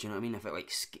like good, do you know what I mean? If it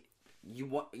like, you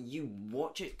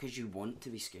watch it because you want to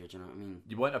be scared, do you know what I mean?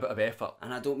 You want a bit of effort.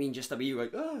 And I don't mean just a wee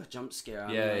like, oh, jump scare. I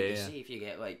mean, like, see if you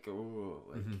get like,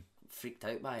 freaked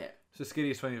out by it. It's the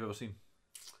scariest film you've ever seen.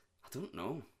 I don't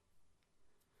know.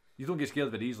 You don't get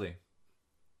scared very easily.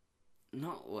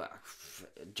 Not like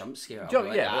jump scare.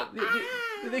 Yeah,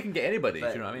 they can get anybody. But,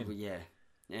 do you know what I mean? Yeah.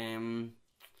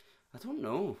 I don't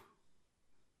know.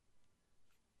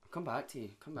 I'll come back to you.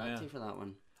 To you for that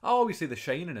one. I always say The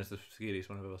Shining is the scariest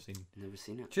one I've ever seen. Never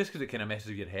seen it. Just because it kind of messes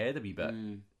with your head a wee bit,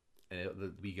 and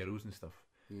the wee girls and stuff.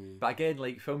 But again,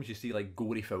 like films you see, like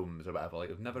gory films or whatever, like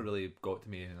they've never really got to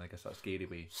me in like a sort of scary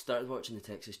way. Started watching the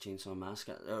Texas Chainsaw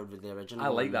Massacre, or the original. I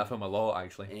like that film a lot,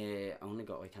 actually. I only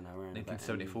got like an hour in.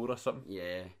 1974 or something.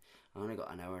 Yeah, I only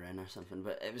got an hour in or something,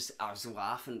 but I was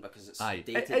laughing because it's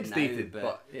dated it's now. Dated,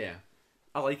 but yeah,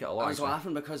 I like it a lot. I was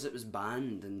laughing because it was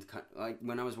banned, and like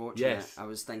when I was watching it, I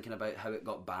was thinking about how it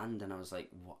got banned, and I was like,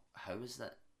 what? How is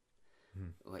that?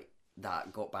 Like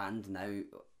that got banned now?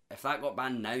 If that got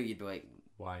banned now, you'd be like,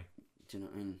 why? Do you know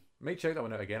what I mean? Might check that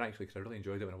one out again actually, because I really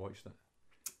enjoyed it when I watched it.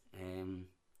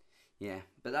 Yeah,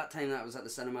 but that time that was at the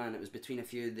cinema, and it was between a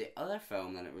few. The other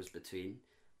film that it was between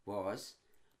was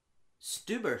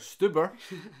Stuber.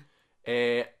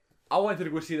 I wanted to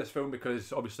go see this film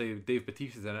because obviously Dave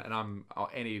Bautista's in it, and I'm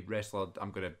any wrestler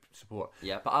I'm going to support.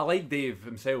 Yeah. But I like Dave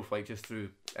himself, like just through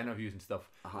interviews and stuff.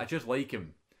 I just like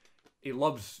him. He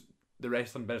loves the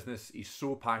wrestling business. He's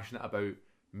so passionate about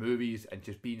movies and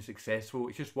just being successful.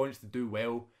 He just wants to do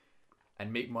well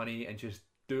and make money and just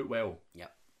do it well. Yeah.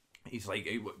 He's like,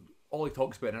 all he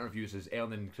talks about in interviews is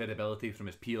earning credibility from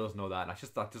his peers and all that, and I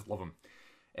just love him.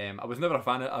 I was never a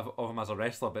fan of him as a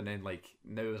wrestler, but then like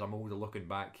now as I'm older looking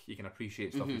back, you can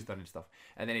appreciate stuff he's done and stuff.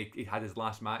 And then he had his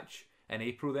last match in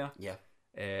April there,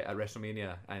 at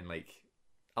WrestleMania, and like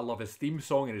I love his theme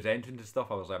song and his entrance and stuff.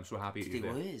 I was like, I'm so happy he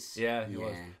was. Yeah, he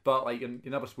was. But like you're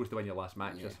never supposed to win your last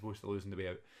match. You're supposed to lose in the way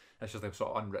out. That's just a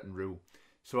sort of unwritten rule.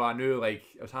 So I knew like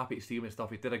I was happy to see him and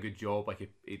stuff. He did a good job. Like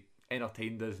he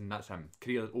entertained us, and that's him.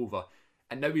 Career over,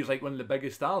 and now he's like one of the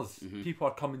biggest stars. People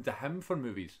are coming to him for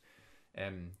movies.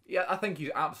 I think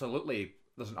he's absolutely.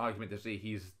 There's an argument to say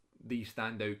he's the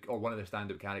standout or one of the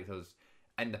standout characters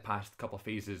in the past couple of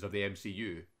phases of the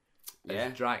MCU.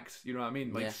 As Drax, you know what I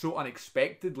mean? Like so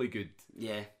unexpectedly good.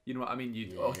 Yeah. You know what I mean?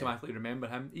 You automatically remember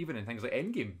him, even in things like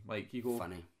Endgame. Like you go,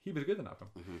 funny. He was good in that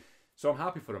film. So I'm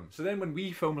happy for him. So then when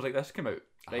wee films like this come out,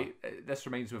 right? This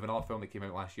reminds me of another film that came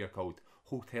out last year called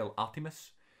Hotel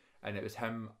Artemis, and it was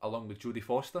him along with Jodie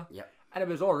Foster. Yeah. And it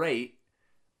was all right,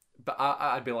 but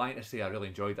I'd be lying to say I really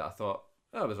enjoyed it. I thought,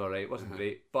 oh, it was all right. It wasn't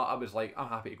great, but I was like, I'm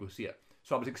happy to go see it.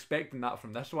 So I was expecting that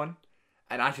from this one,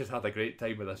 and I just had a great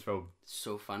time with this film.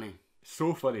 So funny.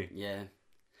 So funny. Yeah.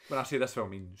 When I say this film,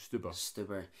 I mean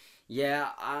Stuber.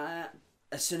 Yeah,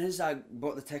 as soon as I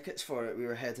bought the tickets for it, we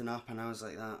were heading up, and I was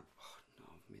like that. Oh no,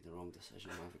 I've made the wrong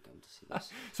decision. Why have I come to see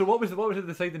this? So what was the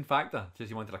deciding factor? Just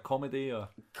you wanted a comedy or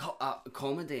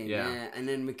comedy? Yeah. And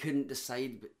then we couldn't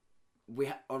decide. We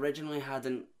originally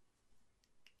hadn't,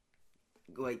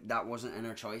 like, that wasn't in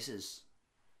our choices.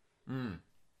 And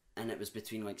it was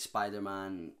between like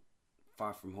Spider-Man,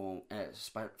 Far From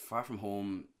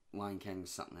Home, Lion King,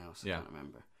 something else. I can't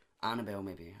remember. Annabelle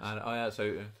maybe. That's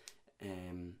out.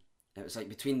 It was like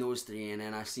between those three, and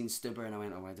then I seen Stuber, and I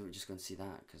went, oh, why don't we just go and see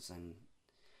that? Because then,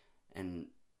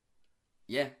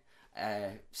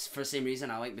 for the same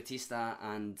reason, I like Batista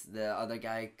and the other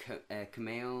guy,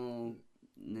 Kumail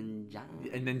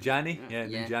Nanjiani.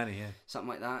 Nanjiani, something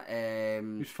like that.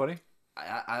 He's funny.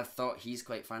 I thought he's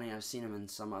quite funny. I've seen him in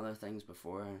some other things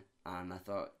before, and I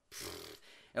thought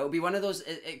it would be one of those.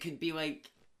 It could be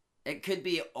like, it could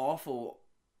be awful,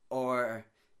 or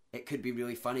it could be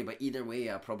really funny. But either way,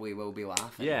 I probably will be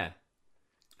laughing. Yeah.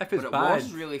 If it's but bad, it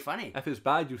was really funny. If it's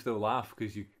bad, you still laugh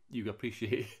because you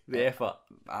appreciate the effort.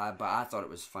 But I thought it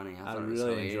was funny. I thought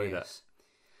really it was enjoyed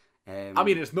it. I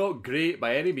mean, it's not great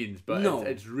by any means, but no.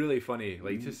 it's really funny.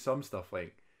 Like just some stuff,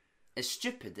 like it's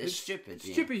stupid. It's stupid.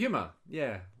 Stupid humour,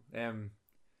 yeah. And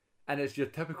it's your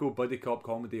typical buddy cop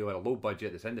comedy, or a low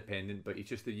budget that's independent, but it's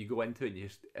just that you go into it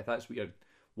and if that's what you're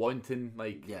wanting,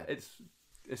 like it's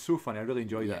so funny. I really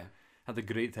enjoyed it. Had a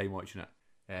great time watching it.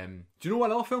 Do you know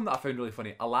another film that I found really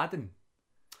funny? Aladdin.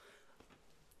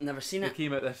 Never seen it. It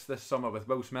came out this summer with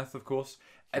Will Smith, of course.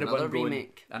 Another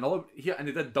remake. And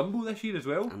they did Dumbo this year as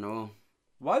well. I know.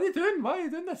 Why are they doing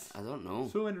this? I don't know.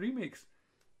 So many remakes.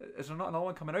 Is there not another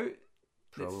one coming out?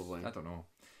 Probably. I don't know.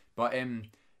 But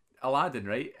Aladdin,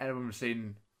 right? Everyone was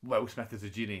saying Will Smith is a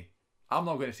genie. I'm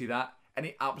not going to see that. And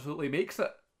he absolutely makes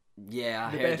it. Yeah,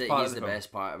 I heard that he's the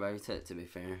best part about it, to be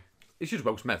fair. It's just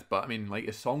Will Smith, but I mean, like,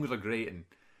 his songs are great, and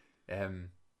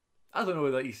I don't know,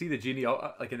 like, you see the genie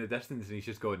out, like, in the distance, and he's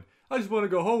just going, I just want to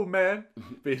go home, man.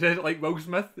 But he says it like Will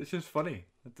Smith. It's just funny.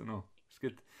 I don't know. It's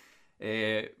good.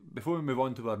 Before we move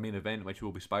on to our main event, which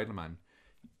will be Spider-Man,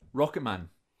 Rocketman.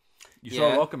 You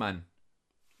saw Rocketman.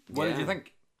 What did you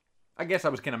think? I guess I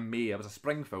was kind of May. It was a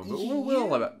spring film, but we'll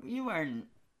love it.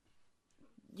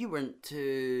 You weren't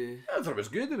too... I thought it was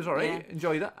good. It was alright. Yeah.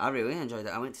 Enjoyed it. I really enjoyed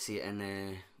it. I went to see it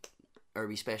in our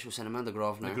wee special cinema, the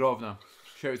Grosvenor. The Grosvenor.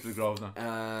 Shout out to the Grosvenor.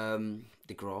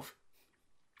 The Grove.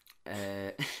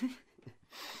 I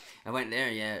went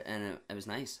there, and it was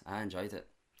nice. I enjoyed it.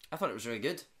 I thought it was really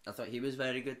good. I thought he was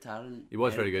very good. Taron. He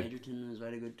was very good. Edgerton was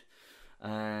very good.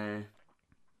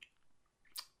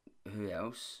 Who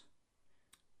else?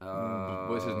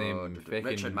 What's his name?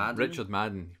 Richard Madden. Richard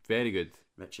Madden. Very good.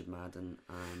 Richard Madden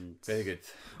and... Very good.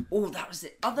 Oh, that was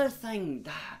the other thing.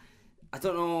 I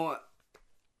don't know...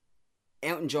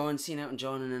 Seeing Elton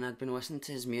John, and then I'd been listening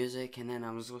to his music, and then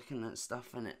I was looking at stuff,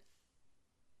 and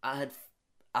I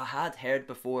had heard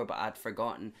before, but I'd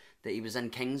forgotten that he was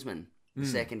in Kingsman, the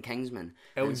second Kingsman.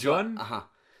 Elton John?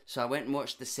 So I went and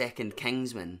watched the second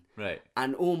Kingsman. Right.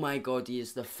 And oh my god, he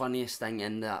is the funniest thing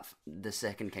in the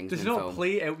second Kingsman film. Does he not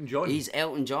play Elton John? He's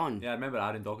Elton John. Yeah, I remember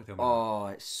Aaron talking to him. Oh,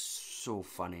 it's so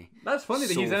funny. That's funny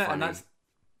that he's in it, and that's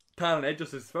Taron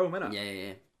Egerton's film, isn't it?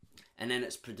 Yeah. And then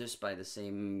it's produced by the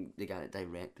guy that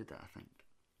directed it, I think.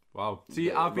 Wow.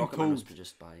 See, I've been told was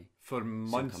produced by for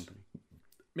months,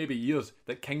 maybe years,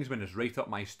 that Kingsman is right up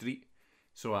my street.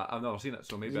 So I've never seen it,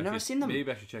 so maybe I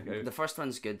should check it out. The first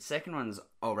one's good. Second one's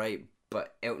alright,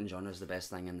 but Elton John is the best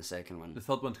thing in the second one. The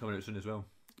third one's coming out soon as well.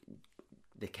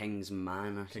 The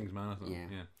Kingsman or something. Kingsman or something.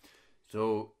 Yeah.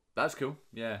 So that's cool.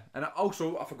 Yeah. And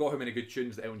also, I forgot how many good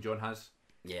tunes that Elton John has.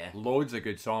 Yeah. Loads of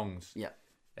good songs. Yeah.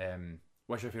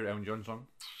 What's your favourite Elton John song?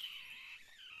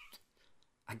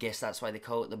 I guess that's why they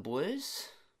call it the blues.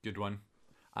 Good one.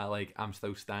 I like I'm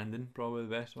Still Standing, probably the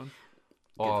best one.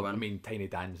 Good one. I mean, Tiny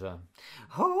Dancer.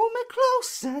 Hold me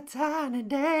closer, Tiny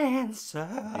Dancer.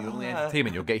 The only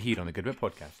entertainment you'll get here on the Good Bit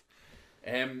podcast.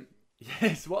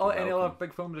 Yes, what are any other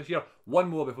big films this year? One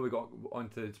more before we got on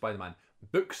to Spider-Man.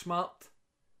 Booksmart.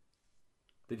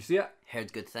 Did you see it?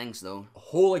 Heard good things, though.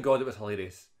 Holy God, it was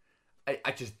hilarious.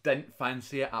 I just didn't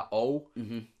fancy it at all.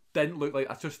 Mm-hmm. Didn't look like...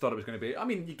 I just thought it was going to be... I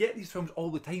mean, you get these films all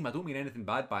the time. I don't mean anything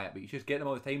bad by it, but you just get them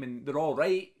all the time and they're all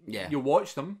right. Yeah. You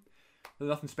watch them. There's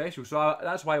nothing special. So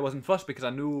that's why I wasn't fussed, because I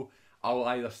know I'll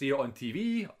either see it on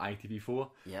TV, ITV4,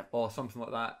 or something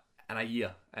like that in a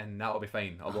year, and that'll be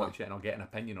fine. I'll watch it and I'll get an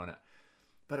opinion on it.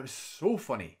 But it was so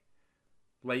funny.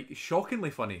 Like, shockingly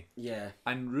funny. Yeah.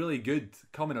 And really good.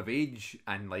 Coming of age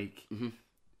and, like,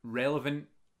 relevant.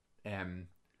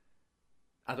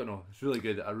 I don't know. It's really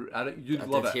good. You'd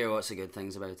love it. I did hear lots of good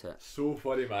things about it. So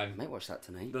funny, man. I might watch that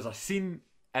tonight. There's a scene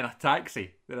in a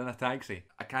taxi. They're in a taxi.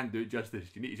 I can't do it justice.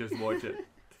 You need to just watch it.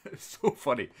 It's so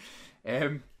funny.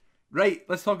 Right,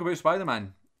 let's talk about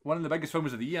Spider-Man. One of the biggest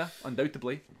films of the year,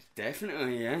 undoubtedly.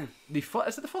 Definitely, yeah.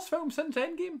 Is it the first film since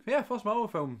Endgame? Yeah, first Marvel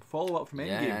film, follow-up from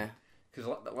Endgame. Yeah. Because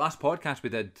the last podcast we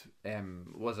did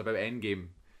was about Endgame,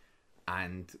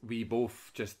 and we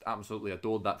both just absolutely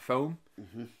adored that film.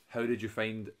 Mm-hmm. How did you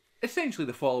find essentially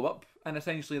the follow-up, and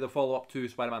essentially the follow-up to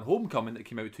Spider-Man Homecoming that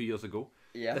came out 2 years ago?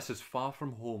 Yeah. This is Far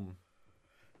From Home.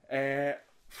 It's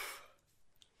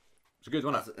a good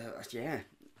one, wasn't it? Yeah.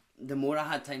 The more I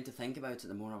had time to think about it,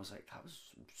 the more I was like, that was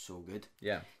so good.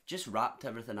 Yeah. Just wrapped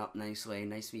everything up nicely.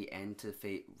 Nice wee end to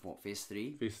phase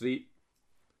 3? Phase 3.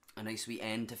 A nice wee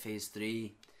end to phase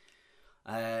 3.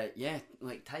 Yeah,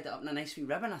 like tied it up in a nice wee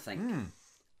ribbon, I think.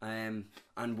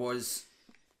 And was...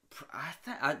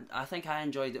 I think I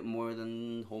enjoyed it more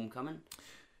than Homecoming.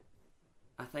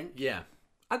 I think. Yeah.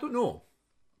 I don't know.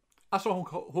 I saw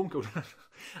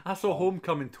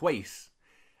Homecoming twice.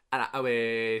 And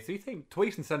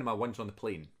twice in cinema, once on the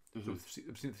plane. Mm-hmm. So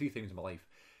I've seen it 3 times in my life.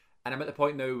 And I'm at the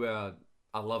point now where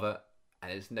I love it,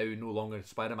 and it's now no longer a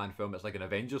Spider-Man film, it's like an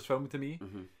Avengers film to me.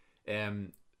 Mm-hmm.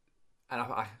 And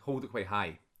I hold it quite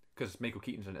high, because Michael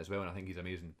Keaton's in it as well, and I think he's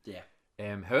amazing. Yeah.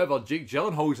 However, Jake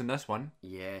Gyllenhaal's in this one.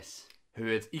 Yes. Who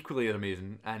is equally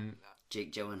amazing. And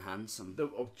Jake Gyllenhaal handsome.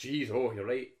 You're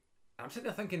right. I'm sitting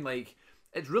there thinking, like,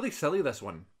 it's really silly, this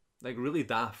one. Like, really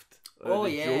daft.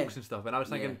 Jokes and stuff. And I was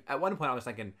thinking, at one point I was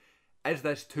thinking, is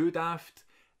this too daft?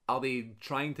 Are they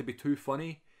trying to be too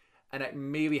funny? And it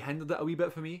maybe hindered it a wee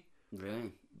bit for me.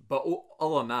 Really? But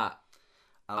other than that,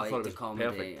 I thought it the was comedy.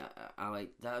 perfect. I like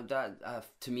that.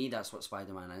 To me, that's what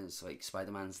Spider-Man is. Like,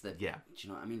 Spider-Man's the... Yeah. Do you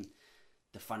know what I mean?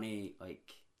 The funny,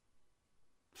 like...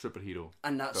 superhero.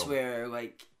 And that's where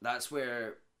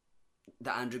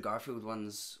the Andrew Garfield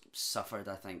ones suffered,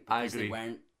 I think. I agree. They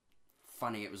weren't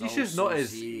funny. It was he's all just so not as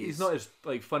serious. He's not as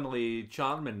like funnily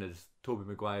charming as Tobey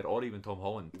Maguire or even Tom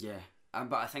Holland. Yeah,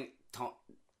 but I think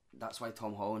that's why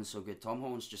Tom Holland's so good. Tom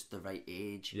Holland's just the right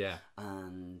age. Yeah,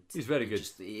 and he's very good.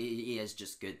 He is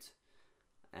just good.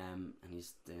 And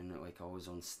he's doing it like always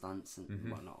on stunts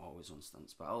and well, not always on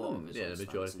stunts, but a lot of it's on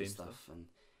stunts and stuff. And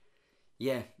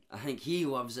yeah, I think he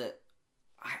loves it.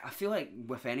 I feel like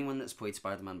with anyone that's played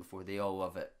Spider-Man before, they all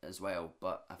love it as well.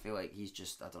 But I feel like he's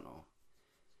just, I don't know,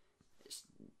 it's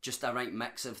just a right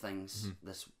mix of things.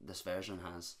 This version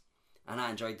has, and I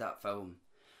enjoyed that film.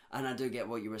 And I do get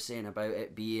what you were saying about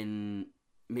it being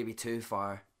maybe too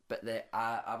far, but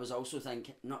I was also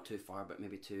thinking not too far, but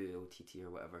maybe too OTT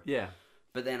or whatever. Yeah.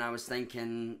 But then I was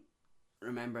thinking,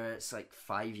 remember it's like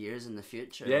 5 years in the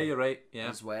future. Yeah, you're right. Yeah.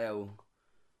 As well.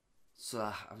 So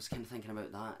I was kind of thinking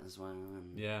about that as well.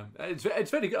 Yeah, it's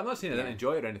very good. I'm not saying I didn't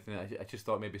enjoy it or anything. I just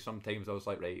thought maybe sometimes I was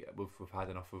like, right, we've had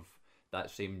enough of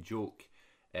that same joke.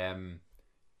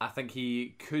 I think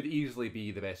he could easily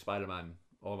be the best Spider-Man,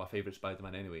 or my favourite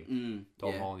Spider-Man anyway.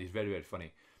 Tom Holland, he's very, very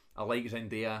funny. I like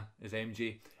Zendaya as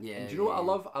MJ. Yeah. And do you know what I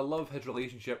love? I love his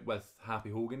relationship with Happy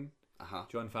Hogan,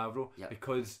 Jon Favreau,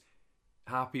 because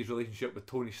Happy's relationship with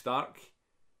Tony Stark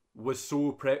was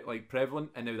so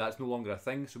prevalent, and now that's no longer a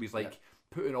thing. So he's like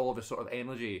putting all of his sort of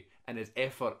energy and his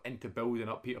effort into building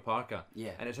up Peter Parker.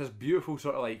 Yeah, and it's this beautiful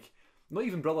sort of like not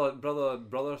even brother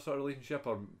sort of relationship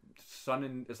or son,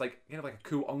 and it's like kind of like a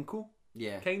cool uncle.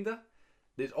 Yeah, kinda.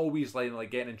 There's always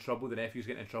like getting in trouble. The nephew's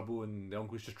getting in trouble, and the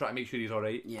uncle's just trying to make sure he's all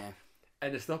right. Yeah,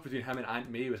 and the stuff between him and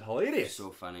Aunt May was hilarious.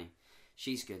 So funny.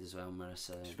 She's good as well,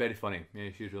 Marissa. She's very funny. Yeah,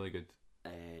 she's really good.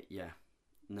 Yeah,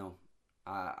 no.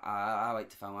 I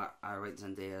liked the film. I liked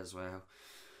Zendaya as well.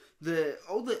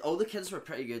 All the kids were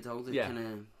pretty good. All the kind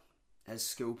of his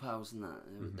school pals and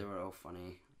that they were all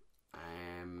funny.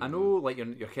 I know, like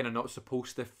you're kind of not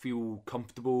supposed to feel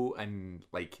comfortable and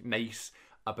like nice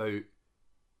about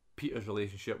Peter's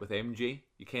relationship with MJ.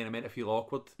 You kind of meant to feel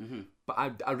awkward, but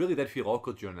I really did feel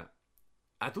awkward during it.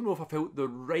 I don't know if I felt the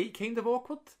right kind of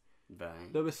awkward.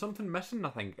 Right. There was something missing,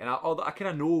 I think, and I kind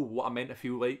of know what I meant to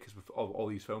feel like because of all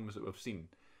these films that we've seen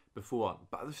before.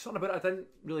 But there's something about it I didn't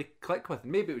really click with.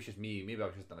 And maybe it was just me. Maybe I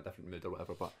was just in a different mood or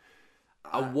whatever. But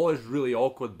I was really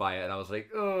awkward by it, and I was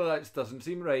like, "Oh, that doesn't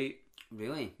seem right."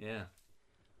 Really? Yeah.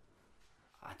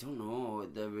 I don't know.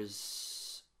 There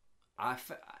was,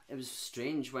 it was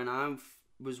strange when I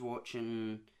was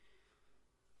watching,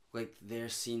 like their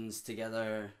scenes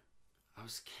together. It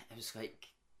was like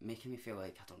making me feel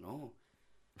like I don't know.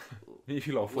 You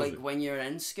feel off, like when you're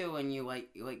in school and you like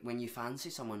when you fancy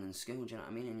someone in school, do you know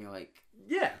what I mean? And you're like,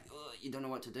 you don't know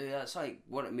what to do. That's like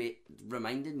what it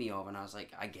reminded me of, and I was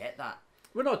like, I get that.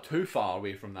 We're not too far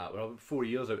away from that. We're 4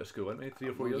 years out of school, aren't we? 3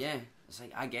 or 4 years. Yeah, it's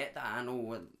like I get that. I know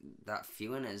what that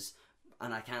feeling is,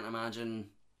 and I can't imagine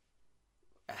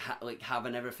like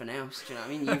having everything else. Do you know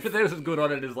what I mean? Everything else is going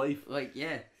on in his life. Like,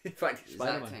 yeah. In fact,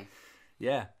 Spider-Man.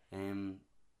 Yeah.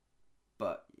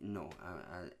 But no,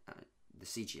 the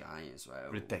CGI as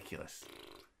well. Ridiculous.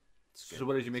 So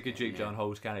what did you make of Jake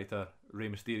Gyllenhaal's character, Rey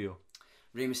Mysterio?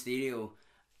 Rey Mysterio,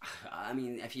 I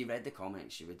mean, if you read the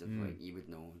comics, you would have you would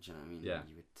know. Do you know what I mean? Yeah.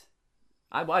 You would.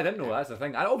 I didn't know. That's the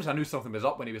thing. I knew something was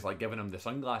up when he was like giving him the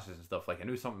sunglasses and stuff. Like I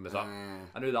knew something was up.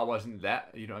 I knew that wasn't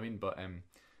that. You know what I mean? But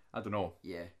I don't know.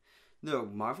 Yeah. No,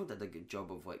 Marvel did a good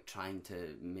job of like trying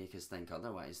to make us think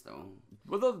otherwise, though.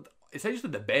 Well, they're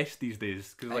essentially the best these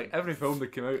days because like every film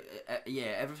that came out.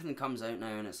 Yeah, everything comes out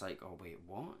now, and it's like, oh wait,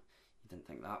 what? You didn't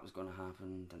think that was going to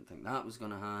happen? Didn't think that was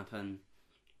going to happen?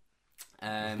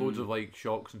 Loads of like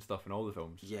shocks and stuff in all the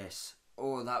films. Yes.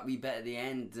 Oh, that wee bit at the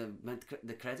end,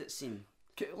 the credit scene.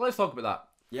 Let's talk about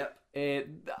that. Yep.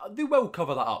 They will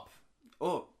cover that up.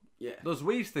 Oh, yeah. There's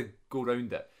ways to go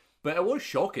around it, but it was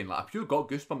shocking. Like I pure got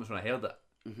goosebumps when I heard it.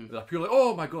 Mm-hmm. I pure like,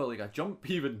 oh my god, like a jump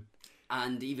even.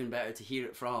 And even better to hear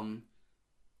it from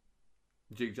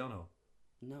Jake Gyllenhaal.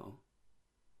 No.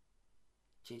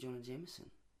 J. Jonah Jameson.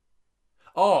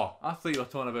 Oh, I thought you were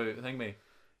talking about the thing, mate.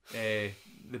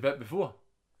 The bit before.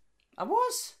 I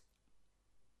was.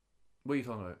 What are you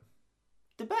talking about?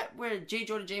 The bit where J.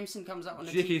 Jonah Jameson comes up on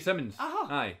the J.K. Simmons.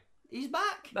 Aye. He's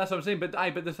back. That's what I'm saying. But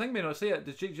the thing may not say it.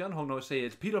 Does Jake Gyllenhaal not say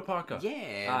it's Peter Parker?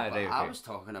 Yeah. But I was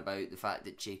talking about the fact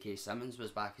that J.K. Simmons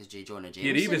was back as J. Jonah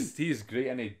Jameson. Yeah, he's great,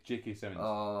 isn't he, J.K. Simmons?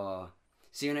 Oh.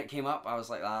 See, when it came up, I was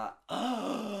like that.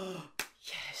 Oh,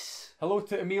 yes. Hello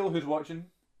to Emil who's watching.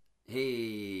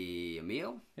 Hey,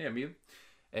 Emil. Hey, Emil.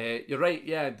 You're right,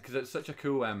 yeah, because it's such a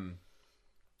cool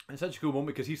moment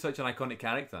because he's such an iconic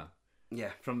character.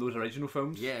 Yeah. From those original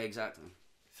films. Yeah, exactly.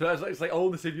 So it's like all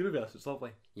in the same universe. It's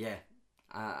lovely. Yeah,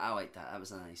 I like that. That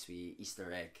was a nice wee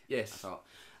Easter egg. Yes. I thought.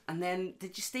 And then,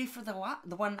 did you stay for the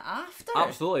one after?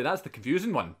 Absolutely, that's the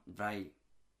confusing one. Right.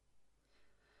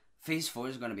 Phase 4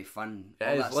 is going to be fun.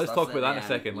 It is. Let's talk about that in a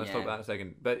second. Let's talk about that in a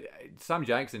second. But Sam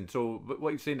Jackson, so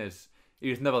what he's saying is, he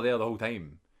was never there the whole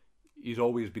time. He's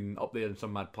always been up there in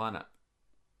some mad planet.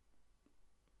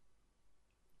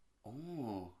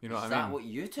 Oh, you know what I mean? Is that what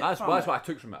you took from it? That's what I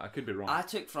took from it. I could be wrong. I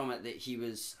took from it that he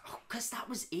was... because that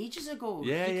was ages ago.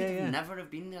 Yeah, he could never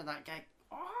have been there, that guy.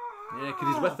 Oh. Yeah,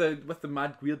 because he's with the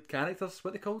mad weird characters.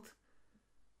 What are they called?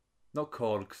 Not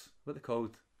Korgs. What are they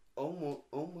called?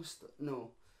 Almost, no.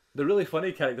 The really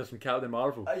funny characters from Captain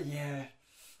Marvel. Yeah.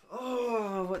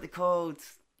 Oh, what they called?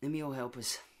 Emil, help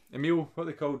us. Emil, what are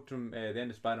they called from the end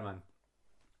of Spider-Man?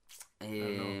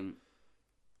 It's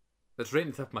right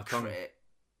in the tip of my tongue.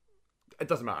 It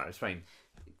doesn't matter, it's fine.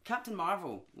 Captain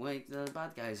Marvel, like the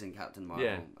bad guys in Captain Marvel.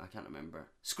 Yeah. I can't remember.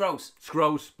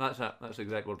 Skrulls, that's it. That's the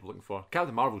exact word we're looking for.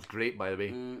 Captain Marvel's great, by the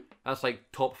way. That's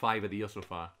like top 5 of the year so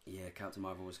far. Yeah, Captain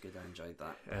Marvel was good. I enjoyed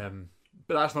that.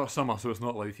 But that's not summer, so it's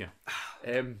not allowed here.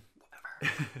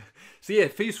 So yeah,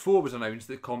 Phase 4 was announced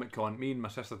at Comic Con. Me and my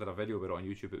sister did a video about it on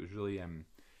YouTube.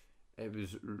 It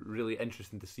was really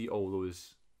interesting to see all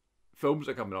those films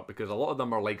that are coming up because a lot of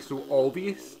them are like so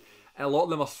obvious and a lot of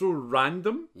them are so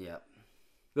random. Yeah.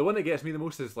 The one that gets me the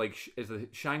most is the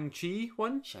Shang-Chi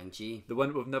one. Shang-Chi. The one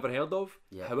that we've never heard of.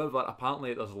 Yeah. However,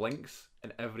 apparently there's links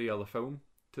in every other film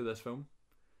to this film.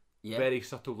 Yeah. Very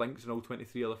subtle links in all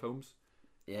 23 other films.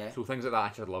 Yeah. So things like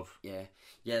that I should love. Yeah.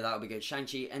 Yeah, that'll be good.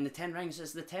 Shang-Chi and the Ten Rings.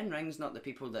 Is the Ten Rings not the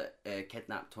people that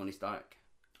kidnapped Tony Stark?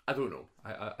 I don't know.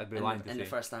 I'd be lying to say. In the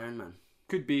first Iron Man.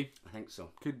 Could be. I think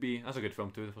so. Could be. That's a good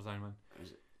film too, the first Iron Man.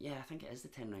 Yeah, I think it is the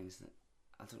Ten Rings.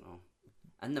 I don't know.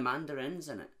 And the Mandarin's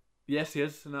in it. Yes, he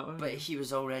is in that one. But he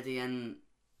was already in...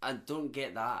 I don't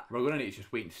get that. We're going to need to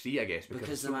just wait and see, I guess.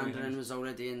 Because the Mandarin was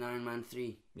already in Iron Man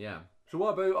 3. Yeah. So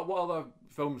what other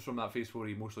films from that Phase 4 are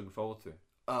you most looking forward to?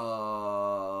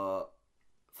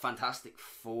 Fantastic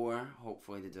Four.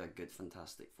 Hopefully they do a good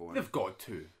Fantastic Four. They've got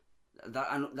to.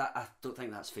 I don't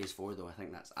think that's Phase 4 though. I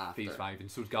think that's after. Phase 5, and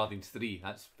so's Guardians 3.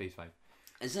 That's Phase 5.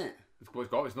 Is it?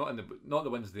 It's not the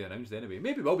ones they announced anyway.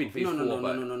 Maybe it will be in Phase 4.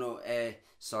 No.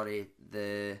 Sorry.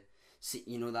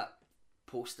 You know that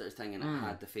poster thing, and it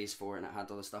had the Phase 4 and it had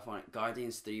all the stuff on it.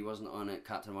 Guardians 3 wasn't on it.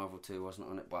 Captain Marvel 2 wasn't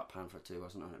on it. Black Panther 2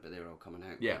 wasn't on it. But they were all coming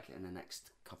out in the next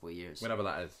couple of years. Whenever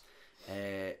that is.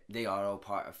 They are all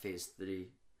part of Phase 3.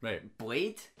 Right.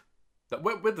 Blade.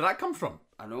 Where did that come from?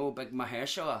 I know, big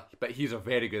Mahershala. But he's a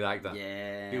very good actor.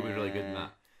 Yeah. He'll be really good in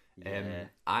that. Yeah.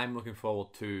 I'm looking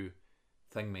forward to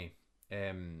the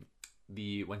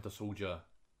Winter Soldier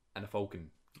and the Falcon.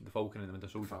 The Falcon and the Winter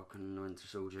Soldier. Falcon and the Winter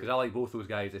Soldier. Because I like both those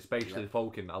guys, especially the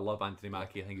Falcon. I love Anthony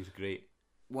Mackie. I think he's great.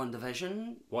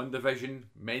 WandaVision.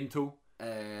 Mental.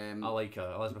 I like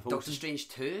Elizabeth Olsen. Doctor Strange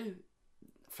 2.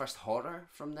 first horror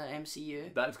from the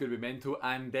MCU. That's going to be mental.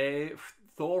 And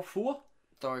Thor 4?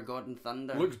 Thor: God and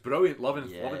Thunder. Looks brilliant. Loving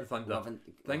Thunder.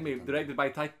 Directed by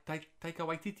Taika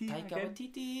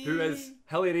Waititi, who is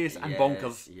hilarious and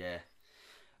bonkers. Yeah.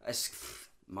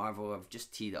 Marvel have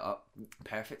just teed it up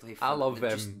perfectly. I love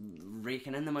just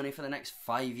raking in the money for the next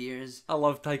 5 years. I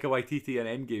love Taika Waititi in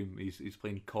Endgame. He's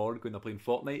playing Korg when they're playing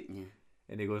Fortnite. Yeah.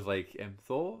 And he goes like,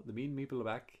 Thor, the mean people are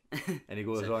back. And he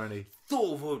goes on and he...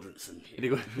 Thor Voldrenson. And he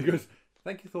goes,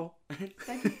 thank you, Thor.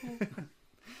 Thank you, Thor.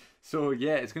 So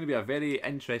yeah, it's going to be a very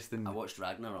interesting... I watched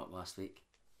Ragnarok last week.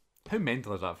 How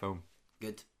mental is that film?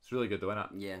 Good. It's really good though, isn't it?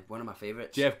 Yeah, one of my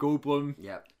favourites. Jeff Goldblum.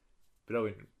 Yep.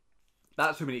 Brilliant.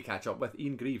 That's who we need to catch up with,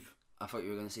 Ian Grieve. I thought you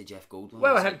were going to say Jeff Goldblum.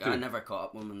 Well, I never caught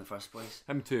up with him in the first place.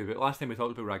 Him too, but last time we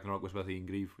talked about Ragnarok was with Ian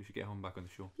Grieve. We should get him back on the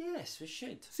show. Yes, we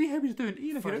should. See how he's doing,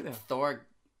 Ian, if you're out there. Thor: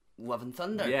 Love and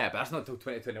Thunder. Yeah, but that's not until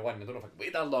 2021. I don't know if I can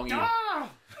wait that long,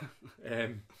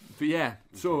 Ian. But yeah,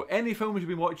 so any films you've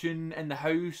been watching in the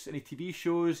house, any TV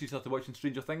shows, you started watching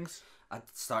Stranger Things? I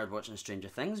started watching Stranger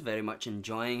Things, very much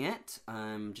enjoying it.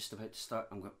 I'm just about to start,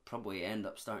 I'm going to probably end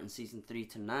up starting season 3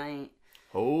 tonight.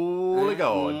 Holy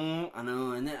God. I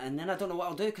know, and then I don't know what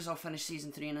I'll do because I'll finish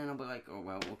season 3 and then I'll be like, oh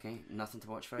well, okay, nothing to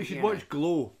watch for a You should year watch now.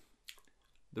 Glow,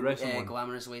 the wrestling one.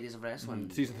 Glamorous Ladies of Wrestling.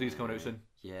 Season 3 is coming out soon.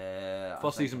 Yeah.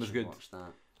 First season was good. Watch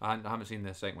that. I haven't seen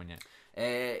the second one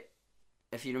yet.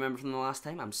 If you remember from the last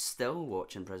time, I'm still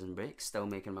watching Prison Break, still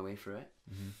making my way through it.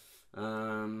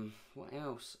 What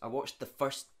else? I watched the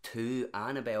first 2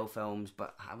 Annabelle films,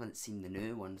 but I haven't seen the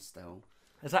new one still.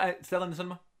 Is that still in the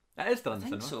cinema? It is still in the I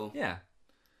think cinema. so. Yeah.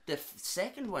 The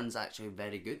second one's actually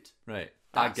very good. Right.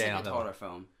 That's Again, a good horror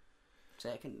film.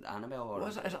 Second Annabelle horror. What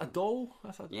is it? Is it a doll? Yeah.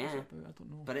 What's it about? I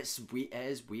don't know. But it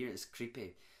is weird. It's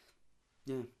creepy.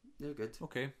 Yeah, they're good.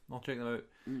 Okay, I'll check them out.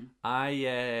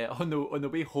 I on the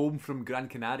way home from Gran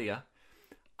Canaria,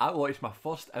 I watched my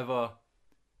first ever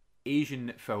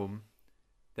Asian film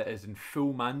that is in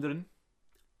full Mandarin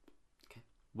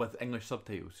with English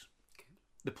subtitles.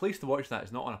 The place to watch that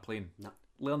is not on a plane. No.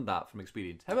 Learned that from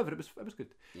experience. However, it was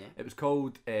good. Yeah. It was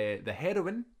called The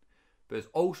Heroine, but it's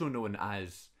also known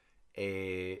as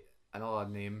another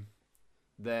name,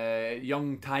 The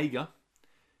Young Tiger.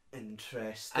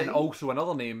 Interesting. And also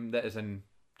another name that is in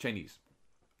Chinese.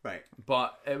 Right.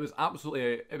 But it was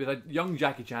absolutely... It was a young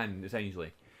Jackie Chan,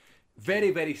 essentially.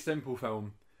 Very, very simple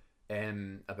film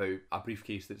about a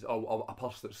briefcase that's... a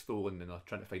purse that's stolen and they're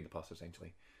trying to find the purse,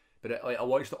 essentially. But I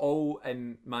watched it all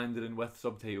in Mandarin with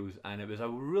subtitles and it was a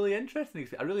really interesting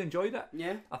experience. I really enjoyed it.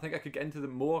 Yeah. I think I could get into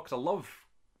them more because I love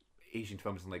Asian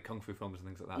films and like kung fu films and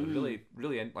things like that. Really,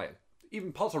 really... like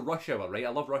even parts of Rush Hour, right? I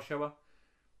love Rush Hour.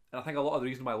 And I think a lot of the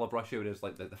reason why I love Rush Hour is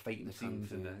like the fighting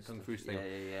scenes and the kung fu style.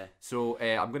 Yeah. So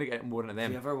I'm going to get more into them.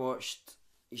 Have you ever watched...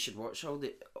 You should watch all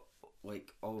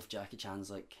of Jackie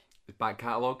Chan's His back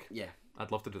catalogue. Yeah.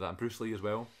 I'd love to do that. And Bruce Lee as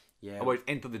well. Yeah. I watched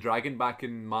Enter the Dragon back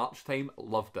in March time.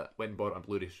 Loved it. Went and bought it on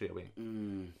Blu-ray straight away.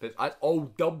 But it's all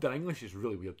dubbed in English. It's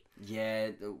really weird.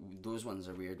 Yeah, those ones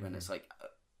are weird when it's like,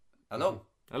 hello.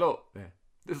 Hello. Yeah.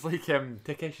 It's like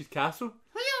Takeshi's Castle.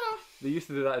 They used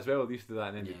to do that as well. They used to do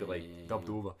that and then they'd like dubbed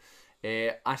over.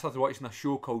 I started watching a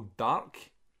show called Dark.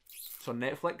 It's on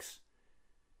Netflix.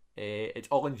 It's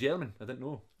all in German. I didn't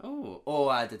know. Oh,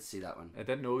 I did see that one. I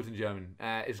didn't know it was in German.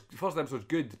 The first episode's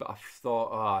good, but I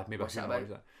thought, maybe I shouldn't watch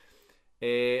that.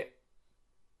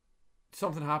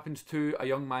 Something happens to a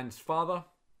young man's father.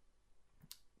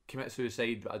 Commits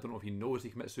suicide, but I don't know if he knows he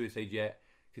commits suicide yet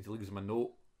because he leaves him a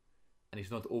note and he's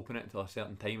not to open it until a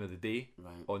certain time of the day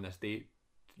on this date,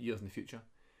 years in the future.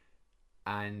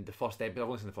 And the first episode, I've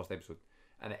only seen the first episode,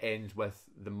 and it ends with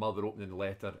the mother opening the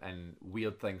letter and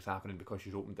weird things happening because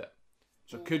she's opened it.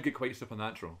 So it could get quite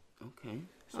supernatural. Okay.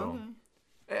 So,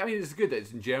 I mean, it's good that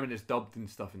it's in German, it's dubbed and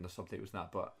stuff, and the subtitles and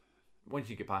that, but once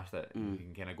you get past it, you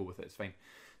can kind of go with it, it's fine.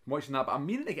 I'm watching that, but I'm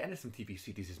meaning to get into some TV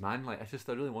series, man. Like,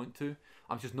 I really want to.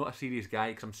 I'm just not a serious guy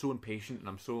because I'm so impatient and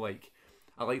I'm so like,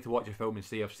 I like to watch a film and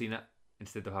say I've seen it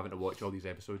instead of having to watch all these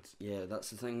episodes. Yeah, that's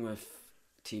the thing with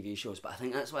TV shows, but I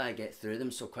think that's why I get through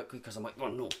them so quickly because I'm like, oh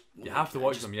no. You have to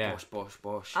watch them, yeah.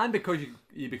 Bosh. And because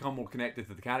you become more connected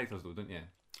to the characters though, don't you?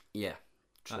 Yeah.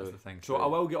 That's the thing. So I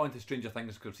will get on to Stranger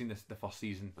Things because I've seen the first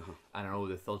season and I know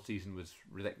the third season was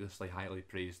ridiculously highly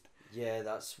praised. Yeah,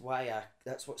 that's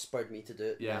what spurred me to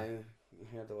do it now.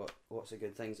 I heard lots of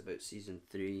good things about season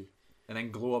 3. And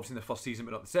then Glow, I've seen the first season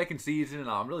but not the second season, and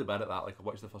I'm really bad at that. Like, I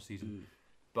watched the first season.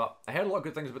 But I heard a lot of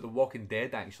good things about The Walking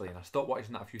Dead actually, and I stopped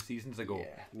watching that a few seasons ago.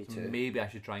 Yeah, me too. Maybe I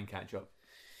should try and catch up.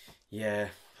 Yeah,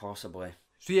 possibly.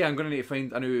 So yeah, I'm going to need to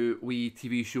find a new wee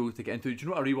TV show to get into. Do you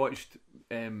know what I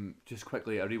rewatched? Just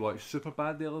quickly, I rewatched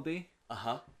Superbad the other day.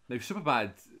 Now,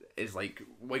 Superbad is like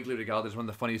widely regarded as one of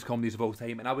the funniest comedies of all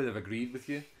time, and I would have agreed with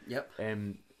you. Yep.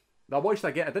 I watched that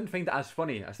again. I didn't find it as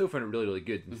funny. I still found it really, really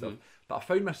good and stuff. But I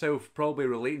found myself probably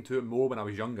relating to it more when I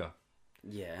was younger.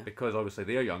 Yeah. Because obviously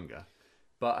they're younger.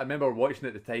 But I remember watching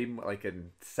it at the time, like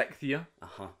in 6th year,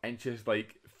 and just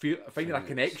like finding a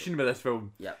connection with this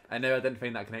film. Yep. And now I didn't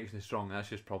find that connection as strong. That's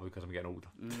just probably because I'm getting older.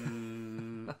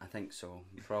 I think so,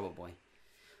 probably.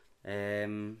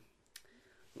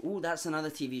 That's another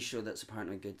TV show that's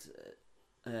apparently good.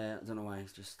 I don't know why I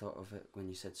just thought of it when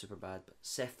you said Superbad, but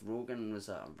Seth Rogen was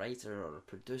a writer or a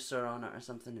producer on it or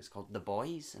something. It's called The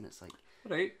Boys, and it's like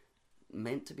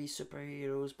meant to be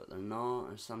superheroes, but they're not,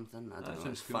 or something. I don't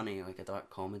know. It's funny, like a dark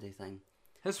comedy thing.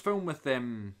 His film with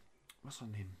what's her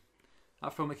name?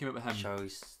 That film that came out with him.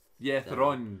 Charlize. Yeah,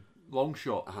 Theron.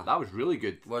 Longshot. That was really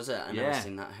good. Was it? I never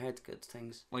seen that. I heard good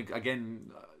things. Like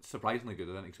again, surprisingly good.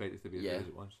 I didn't expect it to be as good as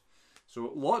it was. So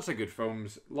lots of good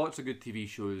films, lots of good TV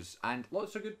shows, and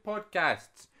lots of good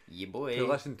podcasts to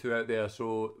listen to out there.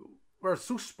 So we're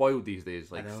so spoiled these days.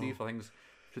 Like, see for things,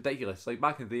 it's ridiculous. Like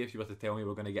back in the day, if you were to tell me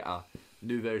we're going to get a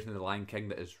new version of The Lion King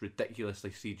that is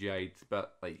ridiculously CGI'd,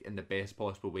 but like in the best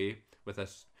possible way,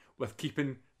 with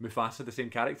keeping Mufasa the same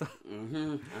character.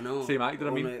 I know. Same actor.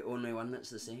 Only one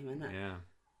that's the same, isn't it? Yeah.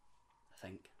 I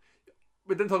think.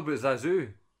 We didn't talk about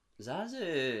Zazu.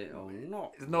 Zazu. Oh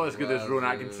no. It's not as good as Rowan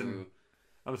Atkinson.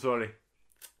 I'm sorry.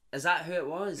 Is that who it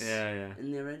was? Yeah.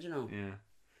 In the original? Yeah.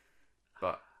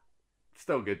 But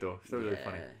still good though. Still really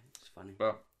funny. It's funny.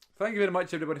 But thank you very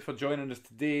much everybody for joining us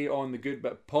today on the Good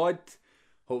Bit Pod.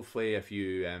 Hopefully if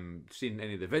you seen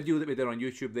any of the video that we did on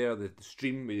YouTube there, the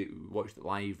stream, we watched it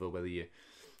live, or whether you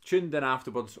tuned in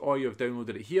afterwards or you've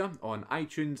downloaded it here on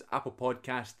iTunes, Apple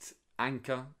Podcasts,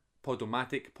 Anchor,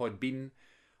 Podomatic, Podbean,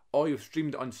 or you've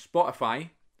streamed it on Spotify,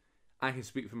 I can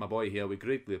speak for my boy here. We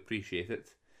greatly appreciate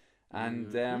it.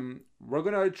 And we're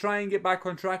going to try and get back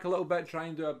on track a little bit, try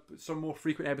and do some more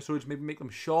frequent episodes, maybe make them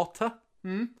shorter.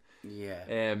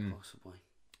 Yeah, possibly.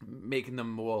 Making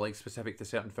them more like specific to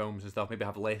certain films and stuff, maybe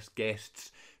have less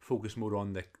guests, focus more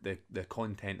on the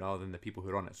content rather than the people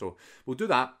who are on it. So we'll do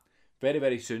that very,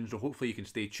 very soon, so hopefully you can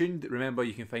stay tuned. Remember,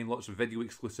 you can find lots of video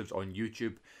exclusives on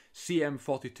YouTube.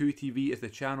 CM42 TV is the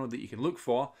channel that you can look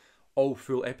for. All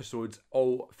full episodes,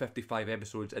 all 55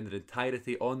 episodes in their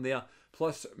entirety on there,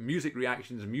 plus music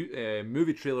reactions,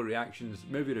 movie trailer reactions,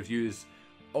 movie reviews,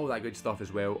 all that good stuff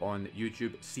as well on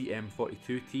YouTube,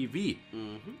 CM42 TV.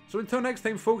 So until next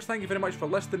time, folks, thank you very much for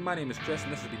listening. My name is Chris,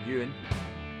 and this has been Ewan.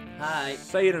 Hi.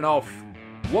 Signing off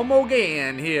one more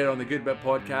again here on the Good Bit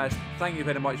Podcast. Thank you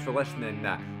very much for listening.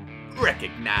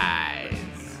 Recognize.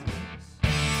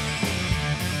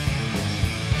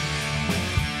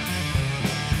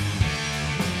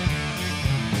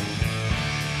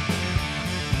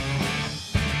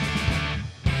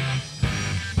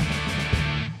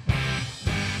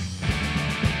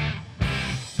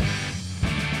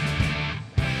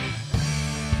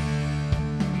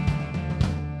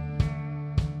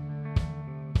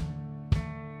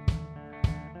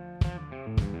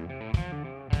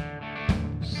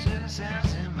 Citizens